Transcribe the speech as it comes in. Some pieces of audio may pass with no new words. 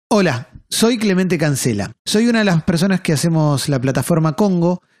Hola, soy Clemente Cancela. Soy una de las personas que hacemos la plataforma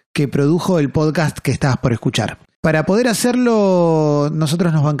Congo, que produjo el podcast que estabas por escuchar. Para poder hacerlo,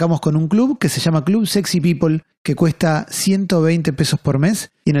 nosotros nos bancamos con un club que se llama Club Sexy People, que cuesta 120 pesos por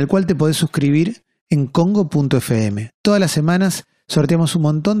mes y en el cual te podés suscribir en congo.fm. Todas las semanas sorteamos un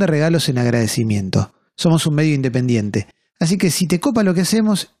montón de regalos en agradecimiento. Somos un medio independiente. Así que si te copa lo que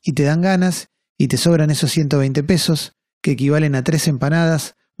hacemos y te dan ganas y te sobran esos 120 pesos, que equivalen a 3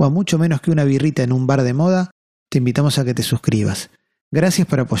 empanadas o a mucho menos que una birrita en un bar de moda, te invitamos a que te suscribas. Gracias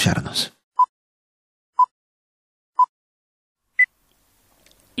por apoyarnos.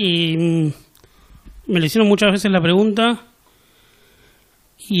 Y me le hicieron muchas veces la pregunta,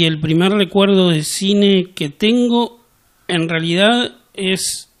 y el primer recuerdo de cine que tengo en realidad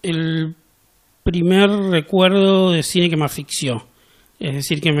es el primer recuerdo de cine que me asfixió, es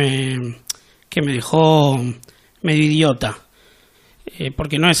decir, que me dejó medio idiota,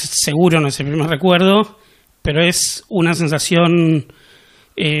 porque no es el primer recuerdo, pero es una sensación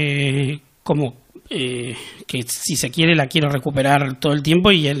como que si se quiere la quiero recuperar todo el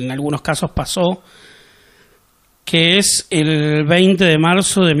tiempo, y en algunos casos pasó, que es el 20 de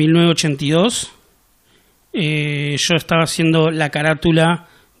marzo de 1982. Yo estaba haciendo la carátula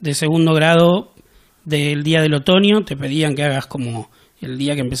de segundo grado del Día del Otoño. Te pedían que hagas como el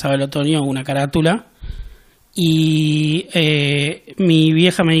día que empezaba el otoño una carátula, y mi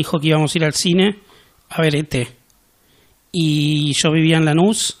vieja me dijo que íbamos a ir al cine a ver ET, y yo vivía en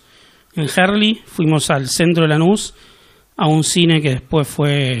Lanús, en Herli. Fuimos al centro de Lanús a un cine que después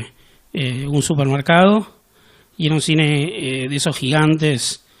fue un supermercado, y era un cine de esos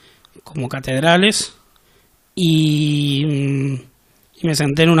gigantes como catedrales, y me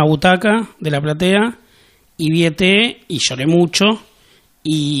senté en una butaca de la platea y vi ET y lloré mucho,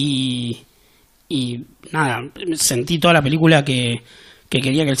 y nada, sentí toda la película que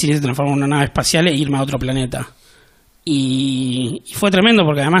quería que el cine se transformara en una nave espacial e irme a otro planeta. Y fue tremendo,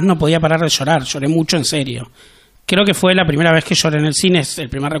 porque además no podía parar de llorar. Lloré mucho, en serio. Creo que fue la primera vez que lloré en el cine. Es el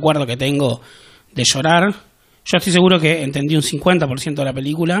primer recuerdo que tengo de llorar. Yo estoy seguro que entendí un 50% de la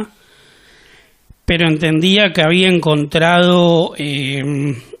película, pero entendía que había encontrado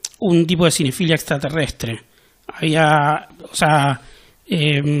un tipo de cinefilia extraterrestre.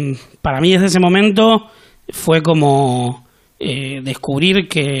 Para mí desde ese momento fue como descubrir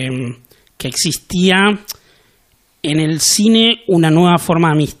que existía en el cine una nueva forma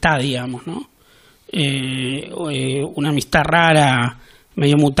de amistad, digamos, ¿no? Una amistad rara,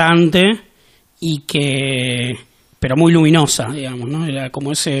 medio mutante, pero muy luminosa, digamos, ¿no? Era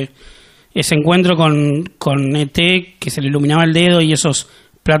como ese encuentro con ET, que se le iluminaba el dedo, y esos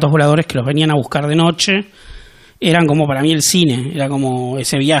platos voladores que los venían a buscar de noche, eran como para mí el cine, era como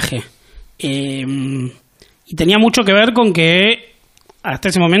ese viaje. Y tenía mucho que ver con que hasta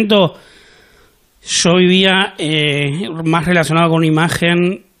ese momento yo vivía más relacionado con una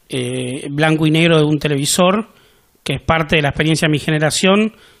imagen blanco y negro de un televisor, que es parte de la experiencia de mi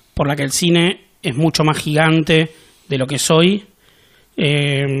generación, por la que el cine es mucho más gigante de lo que soy.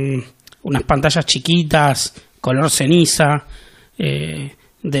 Unas pantallas chiquitas, color ceniza,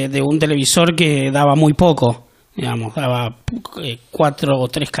 de un televisor que daba muy poco, digamos, daba 4 o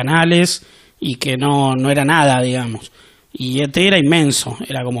 3 canales, y que no era nada, digamos. Y ET era inmenso,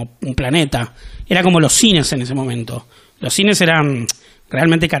 era como un planeta, era como los cines en ese momento. Los cines eran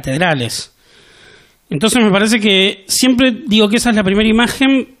realmente catedrales. Entonces me parece que siempre digo que esa es la primera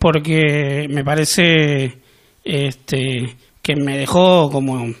imagen, porque me parece que me dejó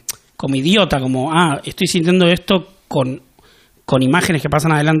como idiota, como estoy sintiendo esto con imágenes que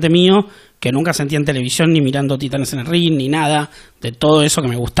pasan adelante mío, que nunca sentía en televisión, ni mirando Titanes en el Ring, ni nada de todo eso que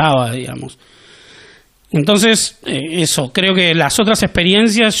me gustaba, digamos. Entonces, eso, creo que las otras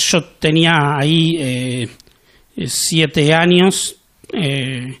experiencias, yo tenía ahí 7 años,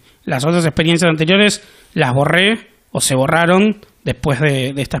 las otras experiencias anteriores las borré o se borraron después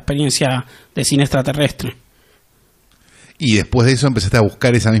de esta experiencia de cine extraterrestre. Y después de eso empezaste a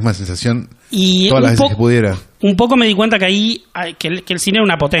buscar esa misma sensación y todas las veces que pudiera. Un poco me di cuenta que ahí que el cine era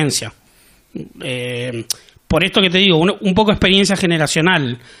una potencia. Por esto que te digo, un poco experiencia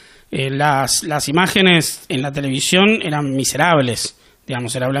generacional. Las imágenes en la televisión eran miserables,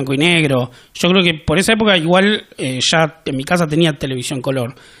 digamos, era blanco y negro. Yo creo que por esa época igual ya en mi casa tenía televisión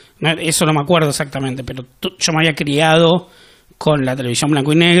color. Eso no me acuerdo exactamente, pero yo me había criado con la televisión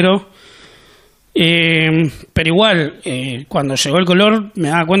blanco y negro. Pero igual, cuando llegó el color me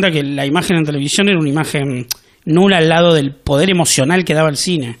daba cuenta que la imagen en televisión era una imagen nula al lado del poder emocional que daba el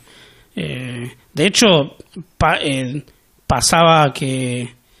cine. De hecho, pasaba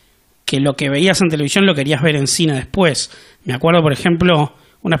que lo que veías en televisión lo querías ver en cine después. Me acuerdo, por ejemplo,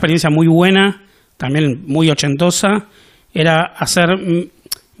 una experiencia muy buena, también muy ochentosa, era hacer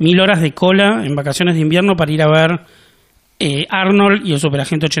 1000 horas de cola en vacaciones de invierno para ir a ver Arnold y el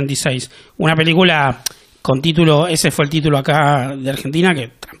Superagente 86. Una película con título, ese fue el título acá de Argentina,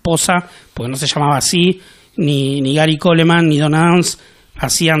 que tramposa, porque no se llamaba así, ni Gary Coleman ni Don Adams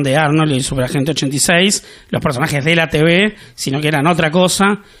hacían de Arnold y el Superagente 86 los personajes de la TV, sino que eran otra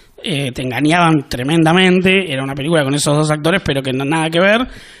cosa. Te engañaban tremendamente, era una película con esos dos actores, pero que no nada que ver.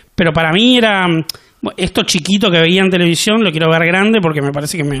 Pero para mí era esto chiquito que veía en televisión, lo quiero ver grande porque me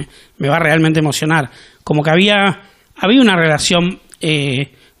parece que me va a realmente emocionar. Como que había una relación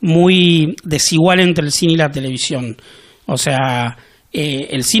muy desigual entre el cine y la televisión. O sea,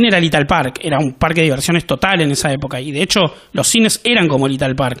 el cine era Little Park, era un parque de diversiones total en esa época, y de hecho los cines eran como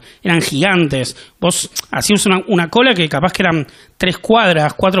Little Park, eran gigantes. Vos hacías una cola que capaz que eran 3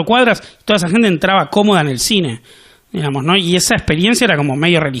 cuadras, 4 cuadras, y toda esa gente entraba cómoda en el cine, digamos, ¿no? Y esa experiencia era como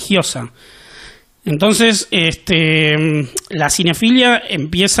medio religiosa. Entonces, la cinefilia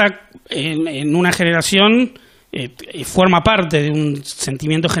empieza en una generación, forma parte de un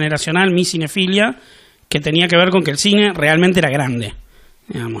sentimiento generacional, mi cinefilia, que tenía que ver con que el cine realmente era grande,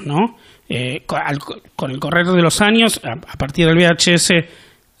 digamos, ¿no? Con el correr de los años, a partir del VHS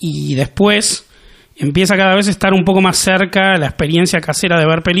y después, empieza cada vez a estar un poco más cerca la experiencia casera de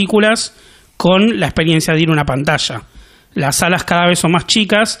ver películas con la experiencia de ir a una pantalla. Las salas cada vez son más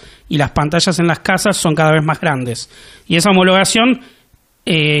chicas y las pantallas en las casas son cada vez más grandes. Y esa homologación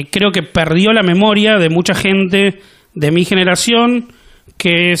creo que perdió la memoria de mucha gente de mi generación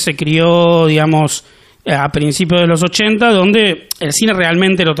que se crió, digamos, a principios de los 80, donde el cine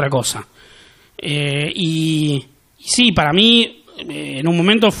realmente era otra cosa. Y sí, para mí, en un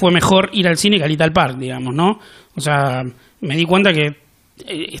momento fue mejor ir al cine que a Little Park, digamos, ¿no? O sea, me di cuenta que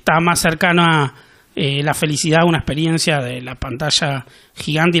estaba más cercano a la felicidad, una experiencia de la pantalla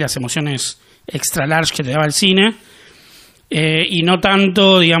gigante y las emociones extra large que te daba el cine, y no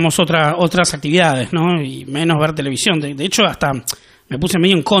tanto, digamos, otras actividades, ¿no? Y menos ver televisión. De hecho, hasta me puse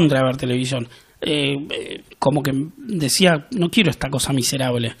medio en contra de ver televisión. Como que decía, no quiero esta cosa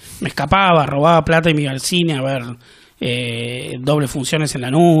miserable. Me escapaba, robaba plata y me iba al cine a ver doble funciones en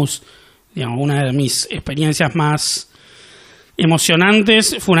Lanús. Digamos, una de mis experiencias más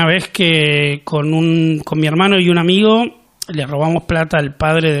emocionantes fue una vez que con mi hermano y un amigo le robamos plata al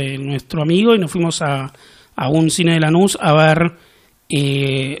padre de nuestro amigo y nos fuimos a un cine de Lanús a ver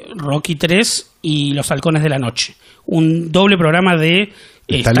Rocky 3 y Los Halcones de la Noche. Un doble programa de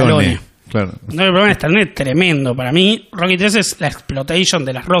Stallone. Claro. Un doble programa de Stallone tremendo. Para mí, Rocky 3 es la exploitation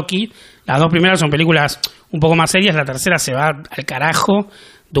de las Rocky. Las dos primeras son películas un poco más serias, la tercera se va al carajo,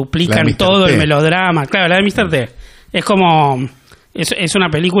 duplican todo el melodrama. Claro, la de Mr. T. Es como... Es una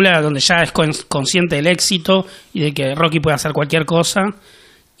película donde ya es consciente del éxito y de que Rocky puede hacer cualquier cosa,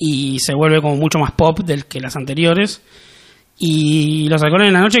 y se vuelve como mucho más pop del que las anteriores. Y Los Halcones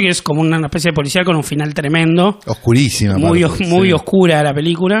de la Noche, que es como una especie de policial con un final tremendo. Oscurísima. Muy oscura la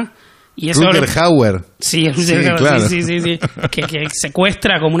película. Y eso Rutger Hauer. Sí, claro. sí. Que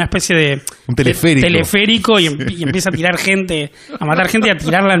secuestra como una especie de un teleférico y empieza a tirar gente, a matar gente y a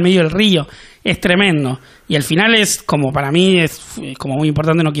tirarla al medio del río. Es tremendo. Y al final es como, para mí, es como muy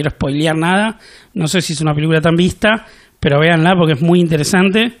importante, no quiero spoilear nada. No sé si es una película tan vista, pero véanla porque es muy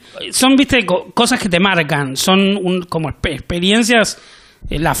interesante. Son, viste, cosas que te marcan, son como experiencias.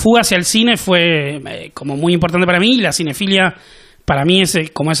 La fuga hacia el cine fue como muy importante para mí, y la cinefilia para mí es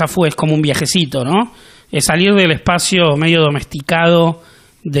como esa fuga, es como un viajecito, ¿no? Es salir del espacio medio domesticado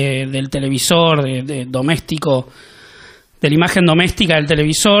del televisor, de doméstico, de la imagen doméstica del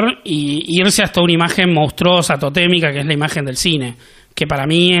televisor, y irse hasta una imagen monstruosa, totémica, que es la imagen del cine, que para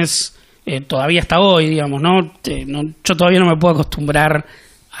mí es todavía hasta hoy, digamos, ¿no? Yo todavía no me puedo acostumbrar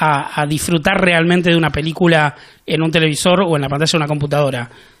a disfrutar realmente de una película en un televisor o en la pantalla de una computadora.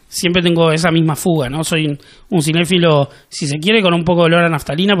 Siempre tengo esa misma fuga, ¿no? Soy un cinéfilo, si se quiere, con un poco de olor a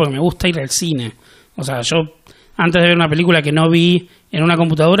naftalina, porque me gusta ir al cine. O sea, yo antes de ver una película que no vi en una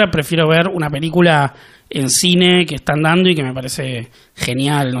computadora, prefiero ver una película en cine que están dando y que me parece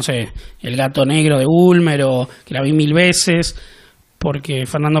genial. No sé, El Gato Negro de Ulmer, o que la vi 1000 veces porque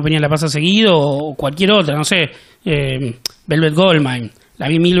Fernando Peña la pasa seguido, o cualquier otra, no sé, Velvet Goldmine. La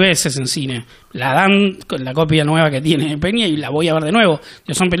vi 1000 veces en cine. La dan con la copia nueva que tiene Peña y la voy a ver de nuevo.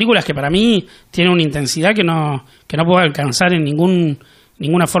 Son películas que para mí tienen una intensidad que no puedo alcanzar en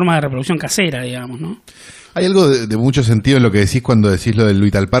ninguna forma de reproducción casera, digamos, ¿no? Hay algo de mucho sentido en lo que decís cuando decís lo del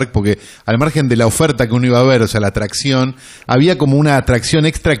Vital Park, porque al margen de la oferta que uno iba a ver, o sea, la atracción, había como una atracción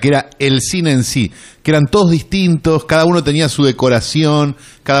extra que era el cine en sí, que eran todos distintos, cada uno tenía su decoración,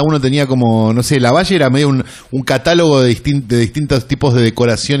 cada uno tenía como, no sé, La Valle era medio un catálogo de distintos tipos de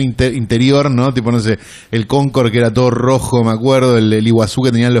decoración interior, ¿no? Tipo, no sé, el Concord que era todo rojo, me acuerdo, el Iguazú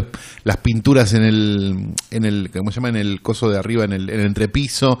que tenía las pinturas en el ¿cómo se llama? En el coso de arriba, en el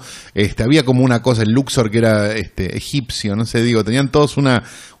entrepiso, había como una cosa, el Luxor que era egipcio, no sé, digo, tenían todos una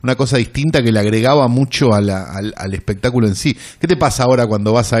cosa distinta que le agregaba mucho al espectáculo en sí. ¿Qué te pasa ahora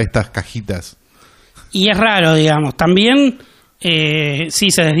cuando vas a estas cajitas? Y es raro, digamos. También,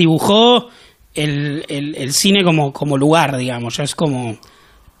 sí, se desdibujó el cine como lugar, digamos. Ya es como,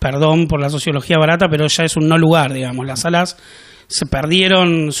 perdón por la sociología barata, pero ya es un no lugar, digamos. Las salas se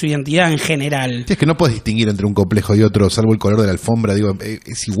perdieron su identidad en general. Sí, es que no puedes distinguir entre un complejo y otro, salvo el color de la alfombra, digo,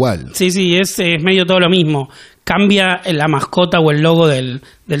 es igual. Sí, es medio todo lo mismo. Cambia la mascota o el logo del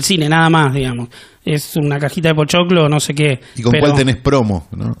cine, nada más, digamos. Es una cajita de pochoclo, no sé qué. ¿Y con cuál tenés promo?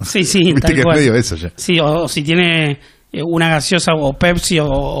 ¿No? Sí, viste tal que cual. es medio eso ya. Sí, o si tiene una gaseosa o Pepsi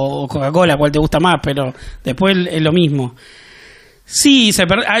o Coca-Cola, cuál te gusta más, pero después es lo mismo. Sí,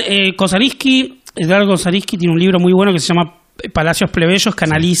 Kosariski, Edgardo Kosariski tiene un libro muy bueno que se llama Palacios Plebeyos, que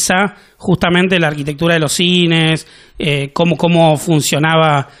analiza justamente la arquitectura de los cines, cómo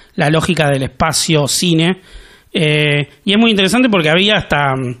funcionaba la lógica del espacio cine, y es muy interesante porque había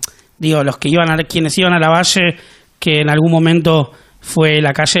hasta, digo, quienes iban a La Valle, que en algún momento fue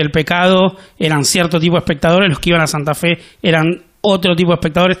la calle del pecado, eran cierto tipo de espectadores, los que iban a Santa Fe eran otro tipo de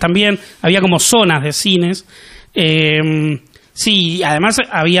espectadores también, había como zonas de cines. Sí, además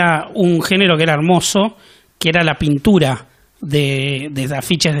había un género que era hermoso, que era la pintura de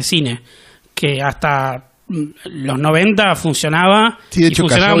afiches de cine, que hasta los 90 funcionaba. Sí, de hecho,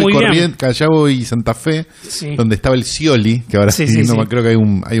 funcionaba muy bien. Callao y Santa Fe, sí, donde estaba el Scioli, que ahora creo que hay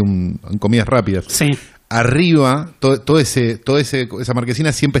un comidas rápidas. Sí. Arriba, esa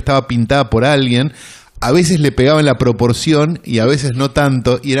marquesina siempre estaba pintada por alguien. A veces le pegaban la proporción y a veces no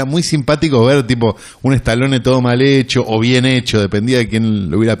tanto, y era muy simpático ver tipo un Stallone todo mal hecho o bien hecho, dependía de quién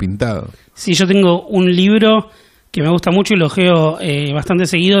lo hubiera pintado. Sí, yo tengo un libro que me gusta mucho y lo ojeo bastante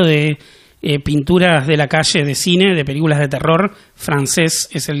seguido, de pinturas de la calle de cine, de películas de terror. Francés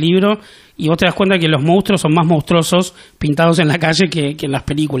es el libro, y vos te das cuenta que los monstruos son más monstruosos pintados en la calle que en las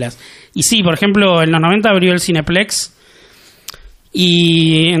películas. Y sí, por ejemplo, en los 90 abrió el Cineplex,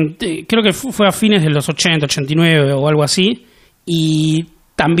 y creo que fue a fines de los 80, 89 o algo así, y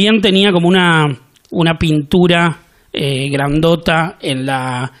también tenía como una pintura grandota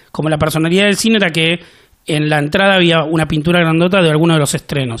como la personalidad del cine era que en la entrada había una pintura grandota de alguno de los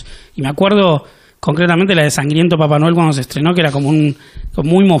estrenos, y me acuerdo concretamente la de Sangriento Papá Noel cuando se estrenó, que era como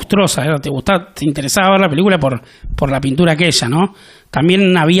muy monstruosa, ¿eh? Te interesaba ver la película por la pintura aquella, ¿no?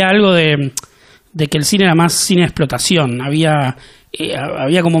 También había algo de que el cine era más cine de explotación, había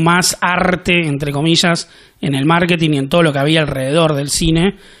como más arte, entre comillas, en el marketing y en todo lo que había alrededor del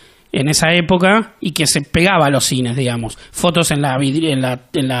cine en esa época, y que se pegaba a los cines, digamos, fotos en las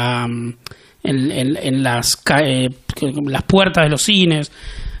puertas de los cines,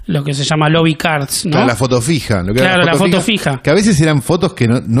 lo que se llama lobby cards, ¿no? Claro, la foto fija. La foto fija. Que a veces eran fotos que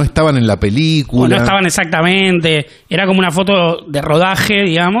no estaban en la película. O no estaban exactamente. Era como una foto de rodaje,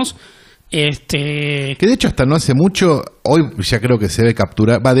 digamos. Que de hecho hasta no hace mucho, hoy ya creo que se debe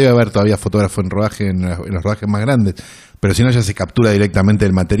capturar, debe haber todavía fotógrafo en rodaje, en los rodajes más grandes, pero si no ya se captura directamente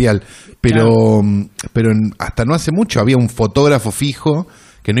el material. Pero hasta no hace mucho había un fotógrafo fijo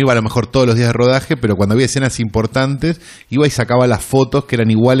que no iba a lo mejor todos los días de rodaje, pero cuando había escenas importantes iba y sacaba las fotos que eran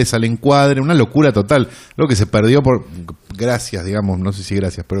iguales al encuadre. Una locura total, lo que se perdió gracias, digamos, no sé si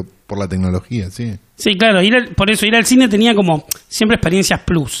gracias, pero por la tecnología, sí. Sí, claro, por eso ir al cine tenía como siempre experiencias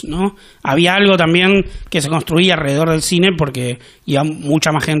plus, ¿no? Había algo también que se construía alrededor del cine porque iba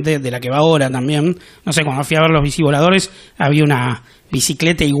mucha más gente de la que va ahora también. No sé, cuando fui a ver Los Bicivoladores había una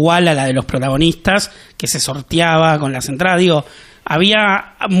bicicleta igual a la de los protagonistas que se sorteaba con las entradas, digo,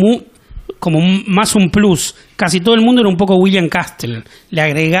 había como más un plus. Casi todo el mundo era un poco William Castle. Le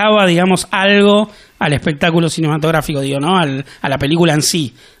agregaba, digamos, algo al espectáculo cinematográfico, digo, ¿no? A la película en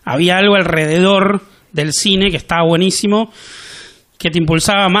sí. Había algo alrededor del cine que estaba buenísimo, que te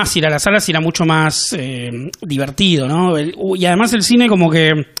impulsaba más ir a las salas y era mucho más divertido, ¿no? Y además el cine como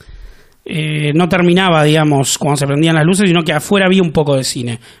que no terminaba, digamos, cuando se prendían las luces, sino que afuera había un poco de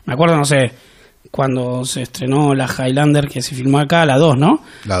cine. Me acuerdo, no sé, cuando se estrenó la Highlander, que se filmó acá, la 2, ¿no?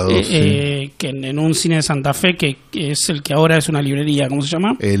 La 2, sí. Que en un cine de Santa Fe, que es el que ahora es una librería, ¿cómo se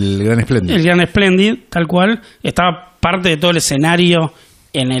llama? El Gran Splendid. El Gran Splendid, tal cual. Estaba parte de todo el escenario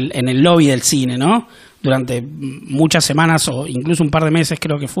en el lobby del cine, ¿no? durante muchas semanas o incluso un par de meses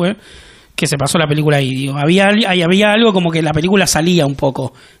creo que fue, que se pasó la película ahí. Digo, había algo como que la película salía un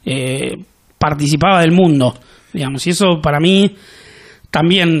poco, participaba del mundo, digamos, y eso para mí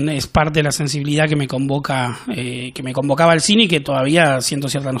también es parte de la sensibilidad que me convocaba al cine y que todavía siento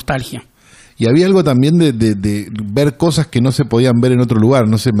cierta nostalgia. Y había algo también de ver cosas que no se podían ver en otro lugar,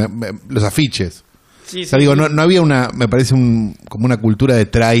 no sé, los afiches. Sí, o sea, digo, no había me parece como una cultura de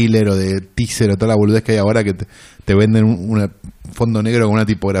tráiler o de teaser o toda la boludez que hay ahora que te venden un fondo negro con una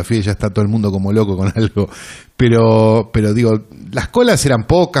tipografía y ya está todo el mundo como loco con algo. Pero digo, las colas eran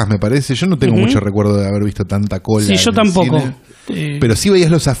pocas, me parece. Yo no tengo mucho recuerdo de haber visto tanta cola. Sí, yo tampoco. Pero sí veías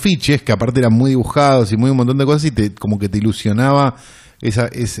los afiches, que aparte eran muy dibujados y muy un montón de cosas, y como que te ilusionaba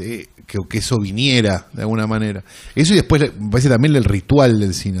que eso viniera de alguna manera. Eso, y después me parece también el ritual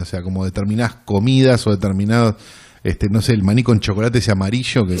del cine, o sea, como determinadas comidas o determinados, no sé, el maní con chocolate ese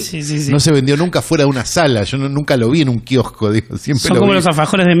amarillo que no se vendió nunca fuera de una sala. Yo nunca lo vi en un kiosco, digo, siempre son como los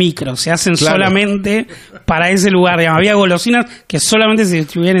alfajores de micro, se hacen solamente para ese lugar. Digamos, había golosinas que solamente se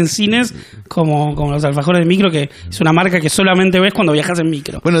distribuían en cines, como los alfajores de micro, que es una marca que solamente ves cuando viajas en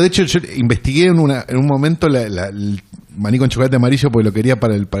micro. Bueno, de hecho yo investigué en un momento el maní con chocolate amarillo porque lo quería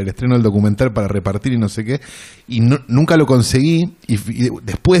para el estreno del documental, para repartir y no sé qué, y nunca lo conseguí, y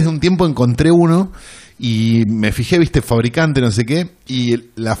después de un tiempo encontré uno y me fijé, viste, fabricante, no sé qué, y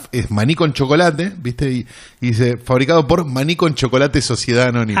es maní con chocolate, viste, y dice, fabricado por Maní con Chocolate Sociedad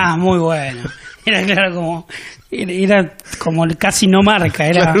Anónima. Ah, muy bueno. Era como casi no marca,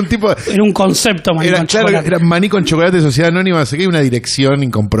 era un concepto maní con chocolate. Era Maní con Chocolate Sociedad Anónima, no sé qué, una dirección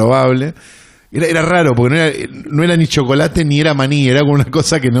incomprobable. Era raro, porque no era ni chocolate ni era maní, era como una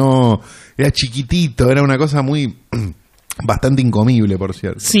cosa que no... Era chiquitito, era una cosa muy... bastante incomible, por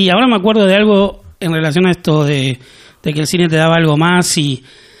cierto. Sí, ahora me acuerdo de algo en relación a esto de que el cine te daba algo más y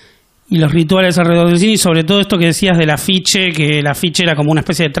los rituales alrededor del cine, y sobre todo esto que decías del afiche, que el afiche era como una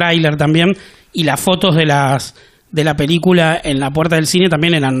especie de tráiler también, y las fotos de la película en la puerta del cine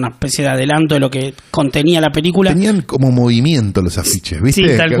también eran una especie de adelanto de lo que contenía la película. Tenían como movimiento los afiches, ¿viste?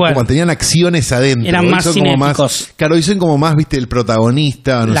 Sí, tal cual. Como tenían acciones adentro. Eran más cinéticos. Claro, dicen como más, ¿viste? El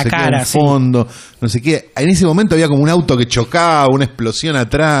protagonista, no la sé cara, qué, un fondo, no sé qué. En ese momento había como un auto que chocaba, una explosión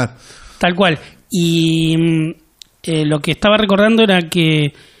atrás. Tal cual. Y lo que estaba recordando era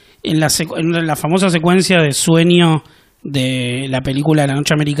que en la famosa secuencia de sueño de la película La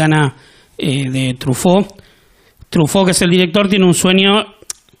Noche Americana de Truffaut, que es el director, tiene un sueño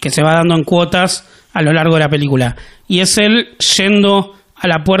que se va dando en cuotas a lo largo de la película. Y es él yendo a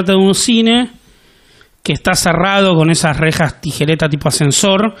la puerta de un cine que está cerrado con esas rejas tijereta tipo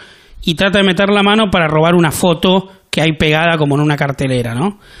ascensor y trata de meter la mano para robar una foto que hay pegada como en una cartelera,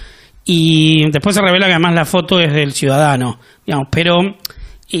 ¿no? Y después se revela que además la foto es del ciudadano, digamos, pero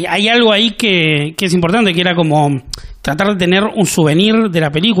hay algo ahí que es importante, que era como tratar de tener un souvenir de la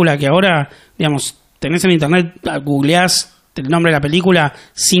película, que ahora, digamos, tenés en internet, googleás el nombre de la película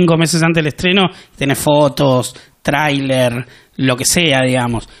 5 meses antes del estreno, y tenés fotos, tráiler, lo que sea,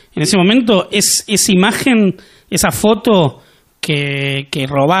 digamos. En ese momento, esa imagen, esa foto que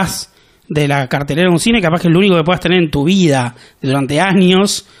robás de la cartelera de un cine, capaz que es lo único que puedas tener en tu vida durante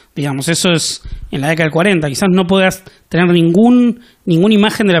años, digamos, eso es en la década del 40, quizás no puedas tener ninguna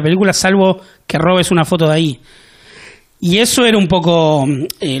imagen de la película salvo que robes una foto de ahí. Y eso era un poco,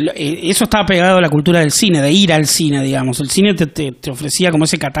 eso estaba pegado a la cultura del cine, de ir al cine, digamos. El cine te ofrecía como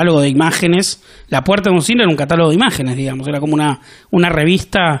ese catálogo de imágenes. La puerta de un cine era un catálogo de imágenes, digamos. Era como una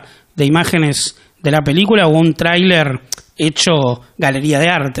revista de imágenes de la película o un tráiler hecho galería de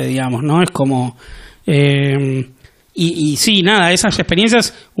arte, digamos, ¿no? Es como... Y sí, nada, esas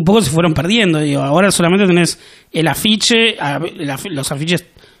experiencias un poco se fueron perdiendo, digo. Ahora solamente tenés el afiche, los afiches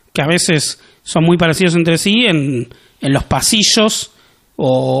que a veces son muy parecidos entre sí en los pasillos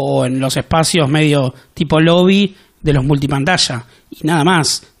o en los espacios medio tipo lobby de los multipantalla y nada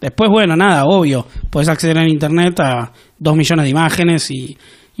más. Después, bueno, nada, obvio, podés acceder en internet a 2 millones de imágenes y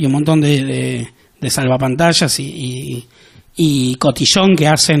un montón de salvapantallas y cotillón que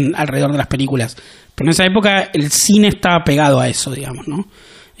hacen alrededor de las películas. Pero en esa época el cine estaba pegado a eso, digamos, ¿no?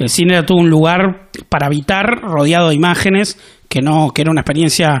 El cine era todo un lugar para habitar, rodeado de imágenes, que era una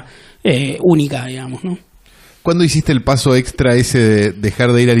experiencia única, digamos, ¿no? ¿Cuándo hiciste el paso extra ese de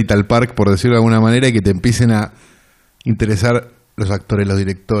dejar de ir al Italpark, por decirlo de alguna manera, y que te empiecen a interesar los actores, los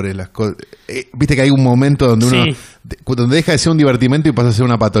directores, las cosas? Viste que hay un momento donde uno donde deja de ser un divertimento y pasa a ser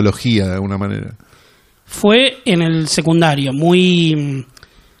una patología de alguna manera. Fue en el secundario, muy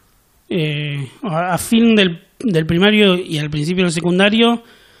a fin del primario y al principio del secundario.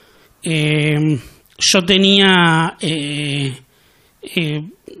 Yo tenía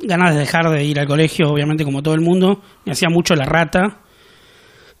ganas de dejar de ir al colegio, obviamente como todo el mundo, me hacía mucho la rata,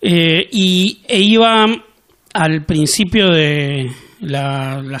 e iba al principio de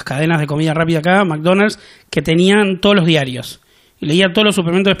las cadenas de comida rápida acá, McDonald's, que tenían todos los diarios, y leía todos los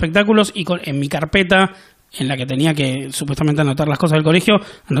suplementos de espectáculos, y en mi carpeta, en la que tenía que supuestamente anotar las cosas del colegio,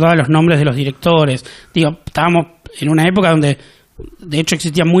 anotaba los nombres de los directores. Digo, estábamos en una época donde de hecho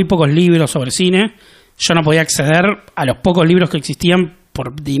existían muy pocos libros sobre cine. Yo no podía acceder a los pocos libros que existían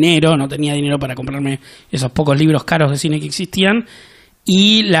por dinero, no tenía dinero para comprarme esos pocos libros caros de cine que existían.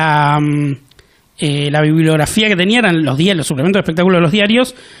 Y la bibliografía que tenía eran los suplementos de espectáculos de los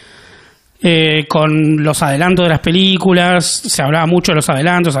diarios, con los adelantos de las películas. Se hablaba mucho de los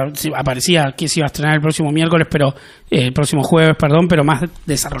adelantos, aparecía que se iba a estrenar el próximo miércoles, el próximo jueves, perdón, pero más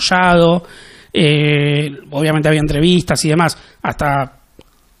desarrollado. Obviamente había entrevistas y demás. Hasta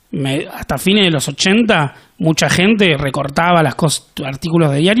fines de los 80 mucha gente recortaba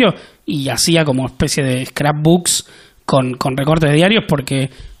artículos de diario y hacía como especie de scrapbooks con recortes de diarios, porque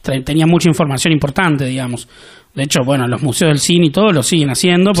tenía mucha información importante, digamos. De hecho, bueno, los museos del cine y todo lo siguen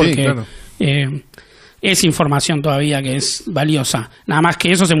haciendo, porque sí, claro, es información todavía que es valiosa. Nada más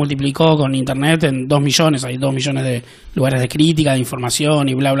que eso se multiplicó con internet en 2 millones. Hay 2 millones de lugares de crítica, de información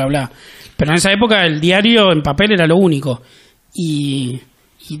y bla, bla, bla. Pero en esa época el diario en papel era lo único. Y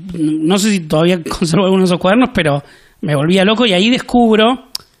no sé si todavía conservo algunos de esos cuadernos, pero me volvía loco, y ahí descubro,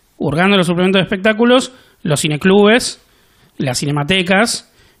 hurgando los suplementos de espectáculos, los cineclubes, las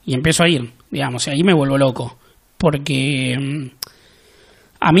cinematecas, y empiezo a ir, digamos, y ahí me vuelvo loco. Porque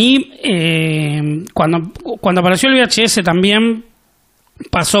a mí, cuando apareció el VHS también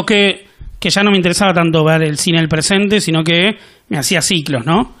pasó que ya no me interesaba tanto ver el cine del presente, sino que me hacía ciclos,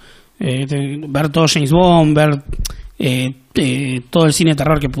 ¿no? Ver todo James Bond, ver todo el cine de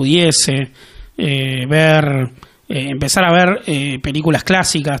terror que pudiese, empezar a ver películas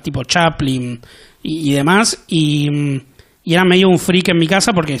clásicas tipo Chaplin y demás, y era medio un freak en mi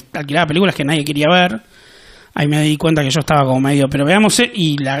casa porque alquilaba películas que nadie quería ver. Ahí me di cuenta que yo estaba como medio, pero veamos,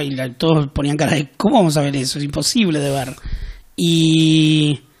 y todos ponían cara de, ¿cómo vamos a ver eso? Es imposible de ver.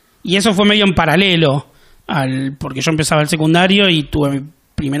 Y eso fue medio en paralelo, porque yo empezaba el secundario y tuve mi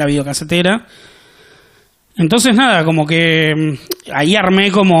primera videocasetera. Entonces nada, como que ahí me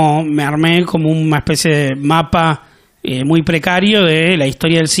armé como una especie de mapa muy precario de la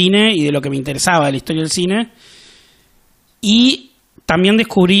historia del cine y de lo que me interesaba de la historia del cine. Y también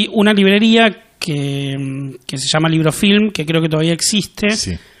descubrí una librería que se llama Librofilm, que creo que todavía existe,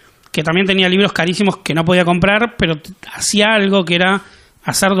 sí, que también tenía libros carísimos que no podía comprar, pero hacía algo que era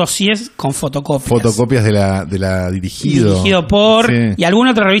hacer dossiers con fotocopias. Fotocopias de la Dirigido por... Sí. Y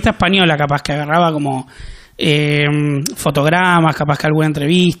alguna otra revista española capaz que agarraba como fotogramas, capaz que alguna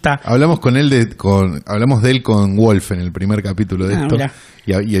entrevista. Hablamos hablamos de él con Wolf en el primer capítulo de esto.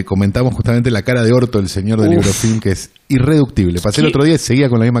 Y comentamos justamente la cara de orto del señor del Librofilm, que es irreductible. Pasé el otro día y seguía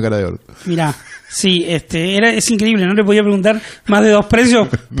con la misma cara de orto. Mirá, sí, es increíble, no le podía preguntar más de 2 precios,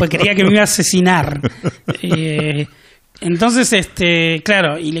 pues creía que me iba a asesinar. Entonces,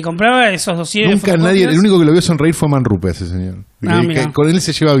 claro, y le compraba esos dossiers. Nunca nadie, el único que lo vio sonreír fue Manrupe, ese señor. Con él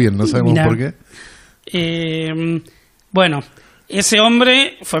se lleva bien, no sabemos por qué. Bueno, ese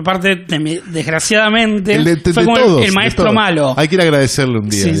hombre fue parte de mi, desgraciadamente, fue como todos, el maestro malo. Hay que ir a agradecerle un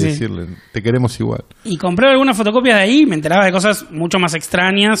día y decirle, te queremos igual. Y compré algunas fotocopias de ahí, me enteraba de cosas mucho más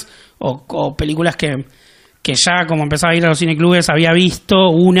extrañas o películas que ya como empezaba a ir a los cineclubes había visto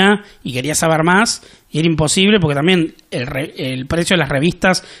una y quería saber más, y era imposible porque también el precio de las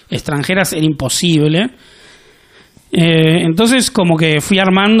revistas extranjeras era imposible. Entonces como que fui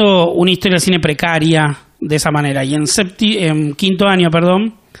armando una historia del cine precaria de esa manera. Y en quinto año,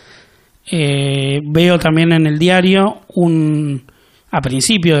 veo también en el diario, a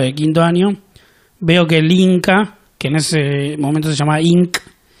principio de quinto año, veo que el INCA, que en ese momento se llamaba INC,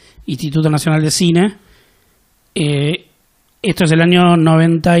 Instituto Nacional de Cine, esto es el año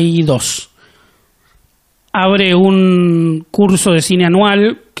 92, abre un curso de cine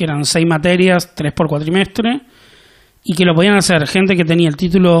anual, que eran 6 materias, 3 por cuatrimestre, y que lo podían hacer gente que tenía el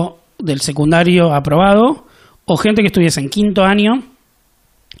título del secundario aprobado o gente que estuviese en quinto año,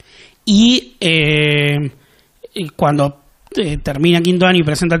 y cuando termina quinto año y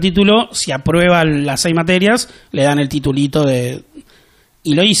presenta el título, si aprueba las 6 materias, le dan el titulito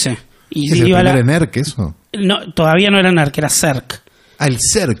y lo hice. Y ¿Es el primer ENERC eso? No, todavía no era ENERC, era CERC. Ah, el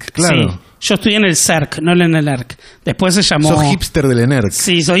CERC, claro. Sí, yo estudié en el CERC, no en el ENERC. Después se llamó... ¿Sos hipster del ENERC?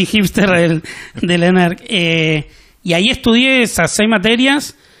 Sí, soy hipster del ENERC. Y ahí estudié esas 6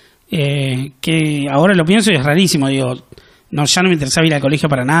 materias, que ahora lo pienso y es rarísimo. Digo, ya no me interesaba ir al colegio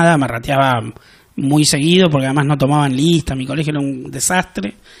para nada, me rateaba muy seguido, porque además no tomaban lista, mi colegio era un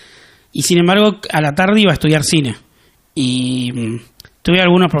desastre. Y sin embargo, a la tarde iba a estudiar cine. Y tuve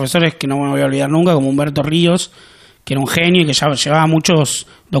algunos profesores que no me voy a olvidar nunca, como Humberto Ríos, que era un genio y que ya llevaba muchos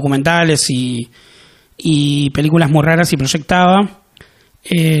documentales y películas muy raras y proyectaba.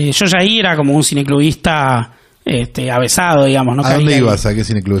 Yo ya ahí era como un cineclubista avesado, digamos, ¿no? ¿A dónde ibas? ¿A qué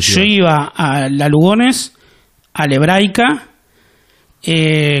cineclub ibas? Yo iba a la Lugones, a la Hebraica,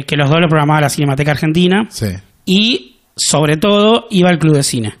 que los dos lo programaba la Cinemateca Argentina, Sí. y sobre todo iba al Club de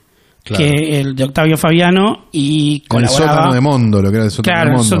Cine, Claro. que el de Octavio Fabiano, y El colaboraba. sótano de Mondo, lo que era el sótano Claro,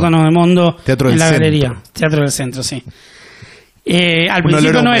 de el Mondo. sótano de Mondo, Teatro en del la Centro. galería. Teatro del Centro, sí. Al Un olor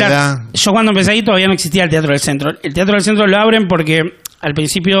principio a no humedad. era. Yo cuando empecé ahí todavía no existía el Teatro del Centro. El Teatro del Centro lo abren porque al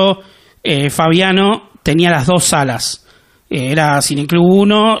principio Fabiano tenía las dos salas. Era Cineclub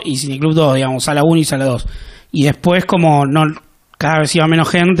 1 y Cineclub 2, digamos, sala 1 y sala 2. Y después, como no cada vez iba menos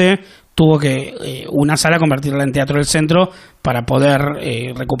gente, tuvo que una sala convertirla en Teatro del Centro para poder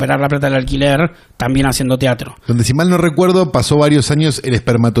recuperar la plata del alquiler, también haciendo teatro. Donde, si mal no recuerdo, pasó varios años El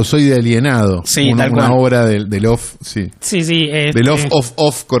espermatozoide alienado. Sí, una tal cual. obra del off, sí. Sí, sí. Del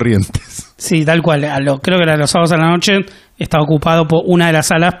off Corrientes. Sí, tal cual. Creo que era los sábados a la noche, estaba ocupado por una de las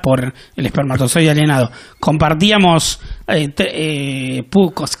salas por el espermatozoide alienado. Compartíamos,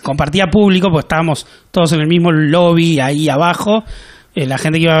 compartía público, porque estábamos todos en el mismo lobby ahí abajo. La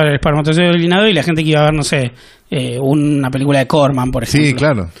gente que iba a ver el espermatozoide alienado y la gente que iba a ver, no sé, una película de Corman, por ejemplo. Sí,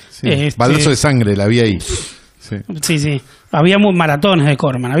 claro. Sí. Este- Baldazo de sangre, la vi ahí. Sí. Sí, sí. Había maratones de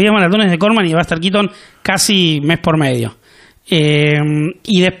Corman. Había maratones de Corman y Buster Keaton casi mes por medio.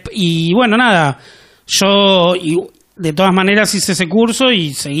 Y bueno, nada. Yo de todas maneras hice ese curso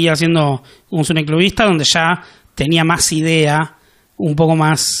y seguía siendo un cineclubista donde ya tenía más idea, un poco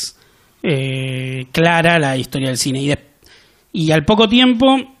más clara la historia del cine. Y al poco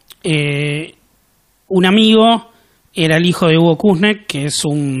tiempo, un amigo era el hijo de Hugo Kuznek, que es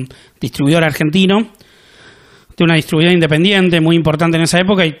un distribuidor argentino, de una distribuidora independiente muy importante en esa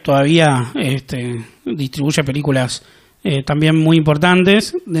época y todavía distribuye películas también muy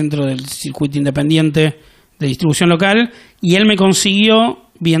importantes dentro del circuito independiente de distribución local. Y él me consiguió,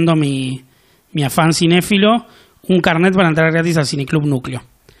 viendo mi afán cinéfilo, un carnet para entrar gratis al Cineclub Núcleo.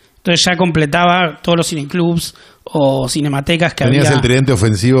 Entonces ya completaba todos los cineclubs o cinematecas que Tenías había. el tridente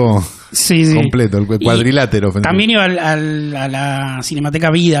ofensivo Sí, sí. completo, el cuadrilátero ofensivo. También iba a la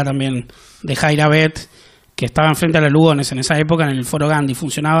Cinemateca Vida también, de Jaira Bet, que estaba enfrente a la Lugones en esa época, en el Foro Gandhi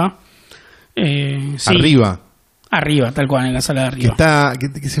funcionaba. Sí, arriba, tal cual, en la sala de arriba.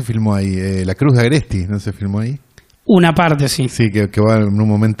 ¿Qué se filmó ahí? La Cruz de Agresti, ¿no se filmó ahí? Una parte, sí. Sí, que va en un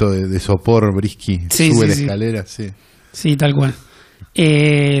momento de sopor, Brisky, Sí, sube sí, la sí. escalera, sí. Sí, tal cual.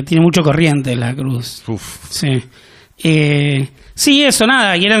 Tiene mucho corriente la Cruz. Uf. Sí. Sí, eso,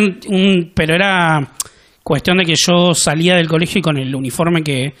 nada. Y pero era cuestión de que yo salía del colegio y con el uniforme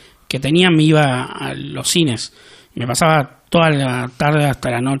que tenía me iba a los cines. Me pasaba toda la tarde hasta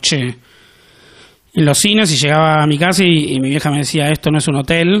la noche en los cines y llegaba a mi casa y mi vieja me decía, esto no es un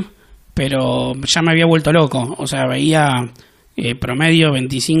hotel, pero ya me había vuelto loco. O sea, veía promedio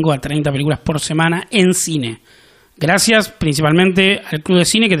 25 a 30 películas por semana en cine. Gracias principalmente al Club de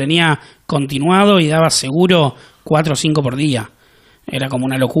Cine, que tenía continuado y daba seguro 4 o 5 por día. Era como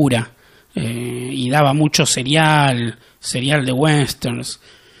una locura. Y daba mucho serial de westerns.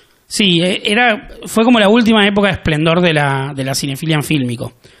 Sí, fue como la última época de esplendor de la cinefilia en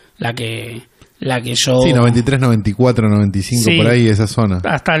fílmico. La que yo... Sí, 93, 94, 95, Sí. por ahí, esa zona.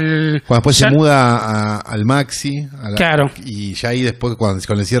 Hasta el... Cuando después ya- se muda al Maxi. Claro. Y ya ahí después, con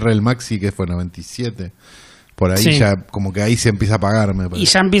el cierre del Maxi, que fue 97, por ahí Sí. ya como que ahí se empieza a apagar, me Y parece.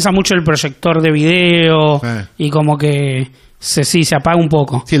 ya empieza mucho el proyector de video y como que se apaga un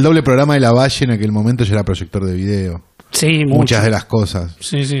poco. Sí, el doble programa de La Valle en aquel momento ya era proyector de video. Sí, mucho. Muchas de las cosas.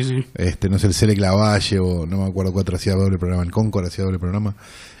 Sí, sí, sí. No sé, el Selec Lavalle o no me acuerdo cuál otro hacía doble programa, el Concord hacía doble programa.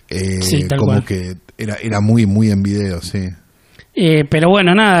 Sí, tal como cual. que era muy, muy en video, sí. Pero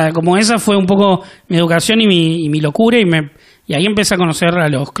bueno, nada, como esa fue un poco mi educación y mi locura y ahí empecé a conocer a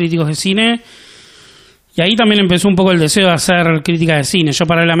los críticos de cine y ahí también empezó un poco el deseo de hacer crítica de cine. Yo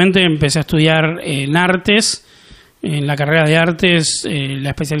paralelamente empecé a estudiar en artes, en la carrera de artes, la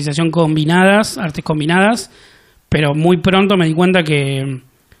especialización artes combinadas, pero muy pronto me di cuenta que,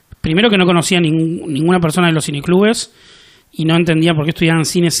 primero que no conocía ninguna persona de los cineclubes y no entendía por qué estudiaban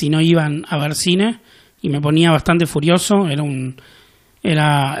cine si no iban a ver cine, y me ponía bastante furioso.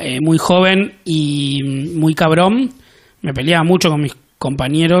 Era muy joven y muy cabrón. Me peleaba mucho con mis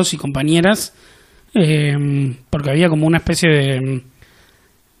compañeros y compañeras porque había como una especie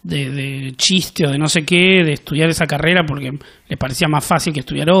de chiste o de no sé qué, de estudiar esa carrera porque les parecía más fácil que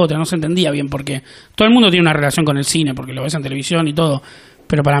estudiar otra, no se entendía bien porque todo el mundo tiene una relación con el cine, porque lo ves en televisión y todo,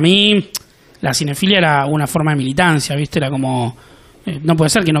 pero para mí la cinefilia era una forma de militancia, ¿viste? Era como, no puede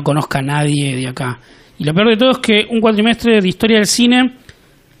ser que no conozca a nadie de acá. Y lo peor de todo es que un cuatrimestre de historia del cine,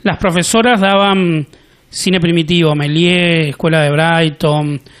 las profesoras daban cine primitivo, Méliès, Escuela de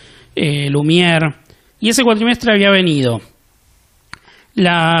Brighton, Lumière, y ese cuatrimestre había venido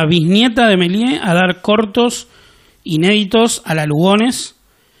la bisnieta de Méliès a dar cortos inéditos a la Lugones,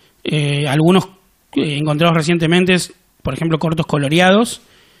 algunos encontrados recientemente, por ejemplo, cortos coloreados,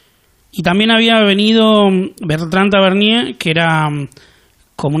 y también había venido Bertrand Tavernier, que era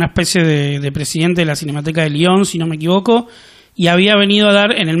como una especie de presidente de la Cinemateca de Lyon, si no me equivoco, y había venido a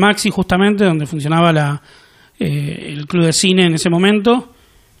dar en el Maxi, justamente, donde funcionaba el club de cine en ese momento,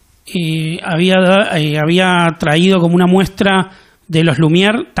 había traído como una muestra de los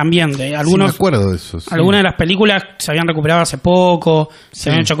Lumière, también de algunos. Sí, me acuerdo de eso. Sí. Algunas de las películas se habían recuperado hace poco, se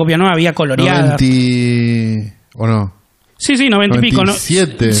habían hecho copia nueva, había coloreadas. 90 ¿o no? Sí, 90 y pico.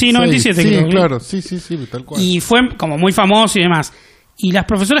 97. Sí, 97. Sí, creo. claro, sí, tal cual. Y fue como muy famoso y demás. Y las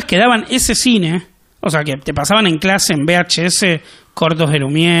profesoras que daban ese cine, o sea, que te pasaban en clase en VHS cortos de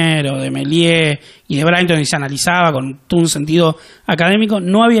Lumière o de Méliès y de Brighton y se analizaba con todo un sentido académico,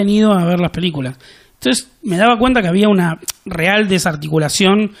 no habían ido a ver las películas. Entonces me daba cuenta que había una real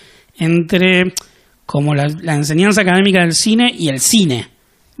desarticulación entre como la enseñanza académica del cine y el cine,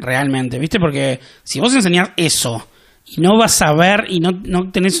 realmente, ¿viste? Porque si vos enseñás eso y no vas a ver y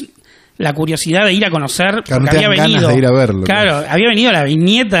no tenés la curiosidad de ir a conocer, claro, porque no había ganas venido de ir a verlo, claro, había venido la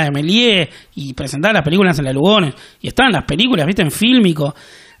viñeta de Méliès y presentaba las películas en la Lugones y estaban las películas, ¿viste? En Fílmico.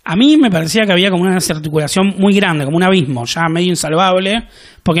 A mí me parecía que había como una desarticulación muy grande, como un abismo ya medio insalvable,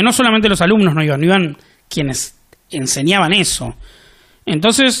 porque no solamente los alumnos no iban quienes enseñaban eso.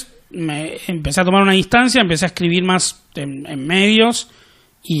 Entonces empecé a tomar una distancia, empecé a escribir más en medios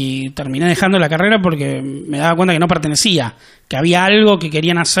y terminé dejando la carrera porque me daba cuenta que no pertenecía, que había algo que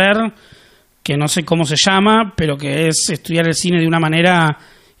querían hacer, que no sé cómo se llama, pero que es estudiar el cine de una manera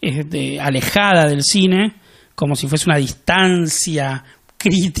alejada del cine, como si fuese una distancia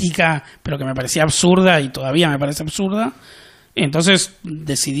crítica, pero que me parecía absurda y todavía me parece absurda. Entonces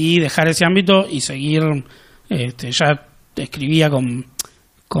decidí dejar ese ámbito y seguir, ya escribía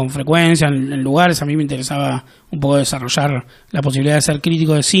con frecuencia en lugares. A mí me interesaba un poco desarrollar la posibilidad de ser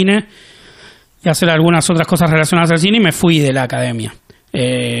crítico de cine y hacer algunas otras cosas relacionadas al cine, y me fui de la academia.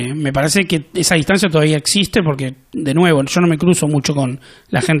 Me parece que esa distancia todavía existe porque, de nuevo, yo no me cruzo mucho con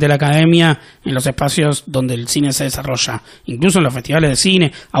la gente de la academia en los espacios donde el cine se desarrolla, incluso en los festivales de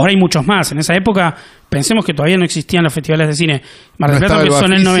cine. Ahora hay muchos más. En esa época, pensemos que todavía no existían los festivales de cine. Mar del Plata empezó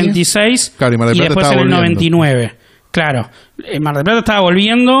en el 96, claro, y después en el 99. Claro, Mar del Plata estaba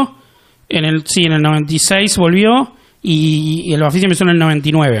volviendo, en el 96 volvió, y el Bafisi empezó en el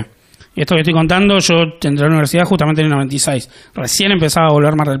 99. Esto que estoy contando, yo entré a la universidad justamente en el 96. Recién empezaba a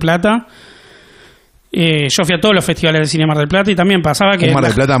volver Mar del Plata. Yo fui a todos los festivales de cine de Mar del Plata y también pasaba que... Un Mar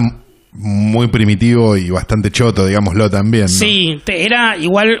del Plata muy primitivo y bastante choto, digámoslo también, ¿no? Sí, era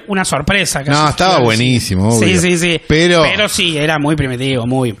igual una sorpresa. No, estaba buenísimo, obvio. Sí. Pero sí, era muy primitivo,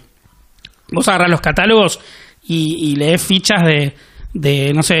 muy... Vos agarrás los catálogos y leés fichas de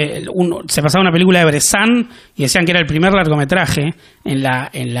no sé, se pasaba una película de Bressan y decían que era el primer largometraje en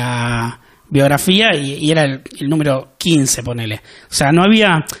la biografía y era el número 15, ponele. O sea, no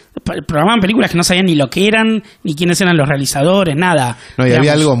había... Programaban películas que no sabían ni lo que eran, ni quiénes eran los realizadores, nada. No, y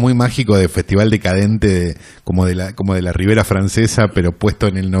había algo muy mágico de festival decadente, como de la Ribera Francesa, pero puesto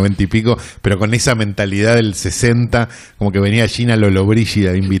en el 90 y pico, pero con esa mentalidad del 60, como que venía Gina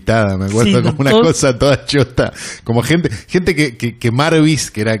Lollobrigida invitada, me acuerdo, sí, como una cosa toda chota. Como gente que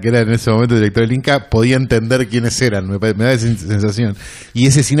Marvis, que era en ese momento el director del Inca, podía entender quiénes eran, me da esa sensación. Y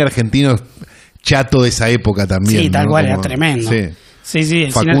ese cine argentino chato de esa época también. Sí, tal ¿no? cual, como, era tremendo. Sí,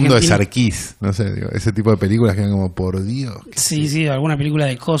 Facundo de Sarquís, no sé, digo, ese tipo de películas que eran como, por Dios. Sí, alguna película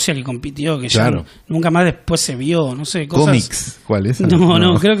de Escocia que compitió, que claro, ya nunca más después se vio, no sé, cosas... ¿Comics? ¿Cuál es?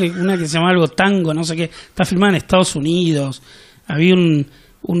 No, creo que una que se llama algo Tango, no sé qué, está filmada en Estados Unidos. Había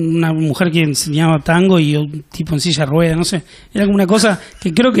una mujer que enseñaba tango y un tipo en silla de ruedas, no sé, era como una cosa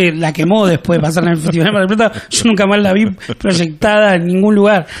que creo que la quemó después de pasar en el Festival de Mar del Plata. Yo nunca más la vi proyectada en ningún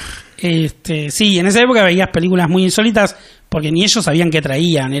lugar. Sí, en esa época veías películas muy insólitas porque ni ellos sabían qué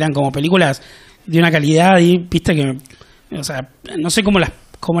traían, eran como películas de una calidad y viste que, o sea, no sé cómo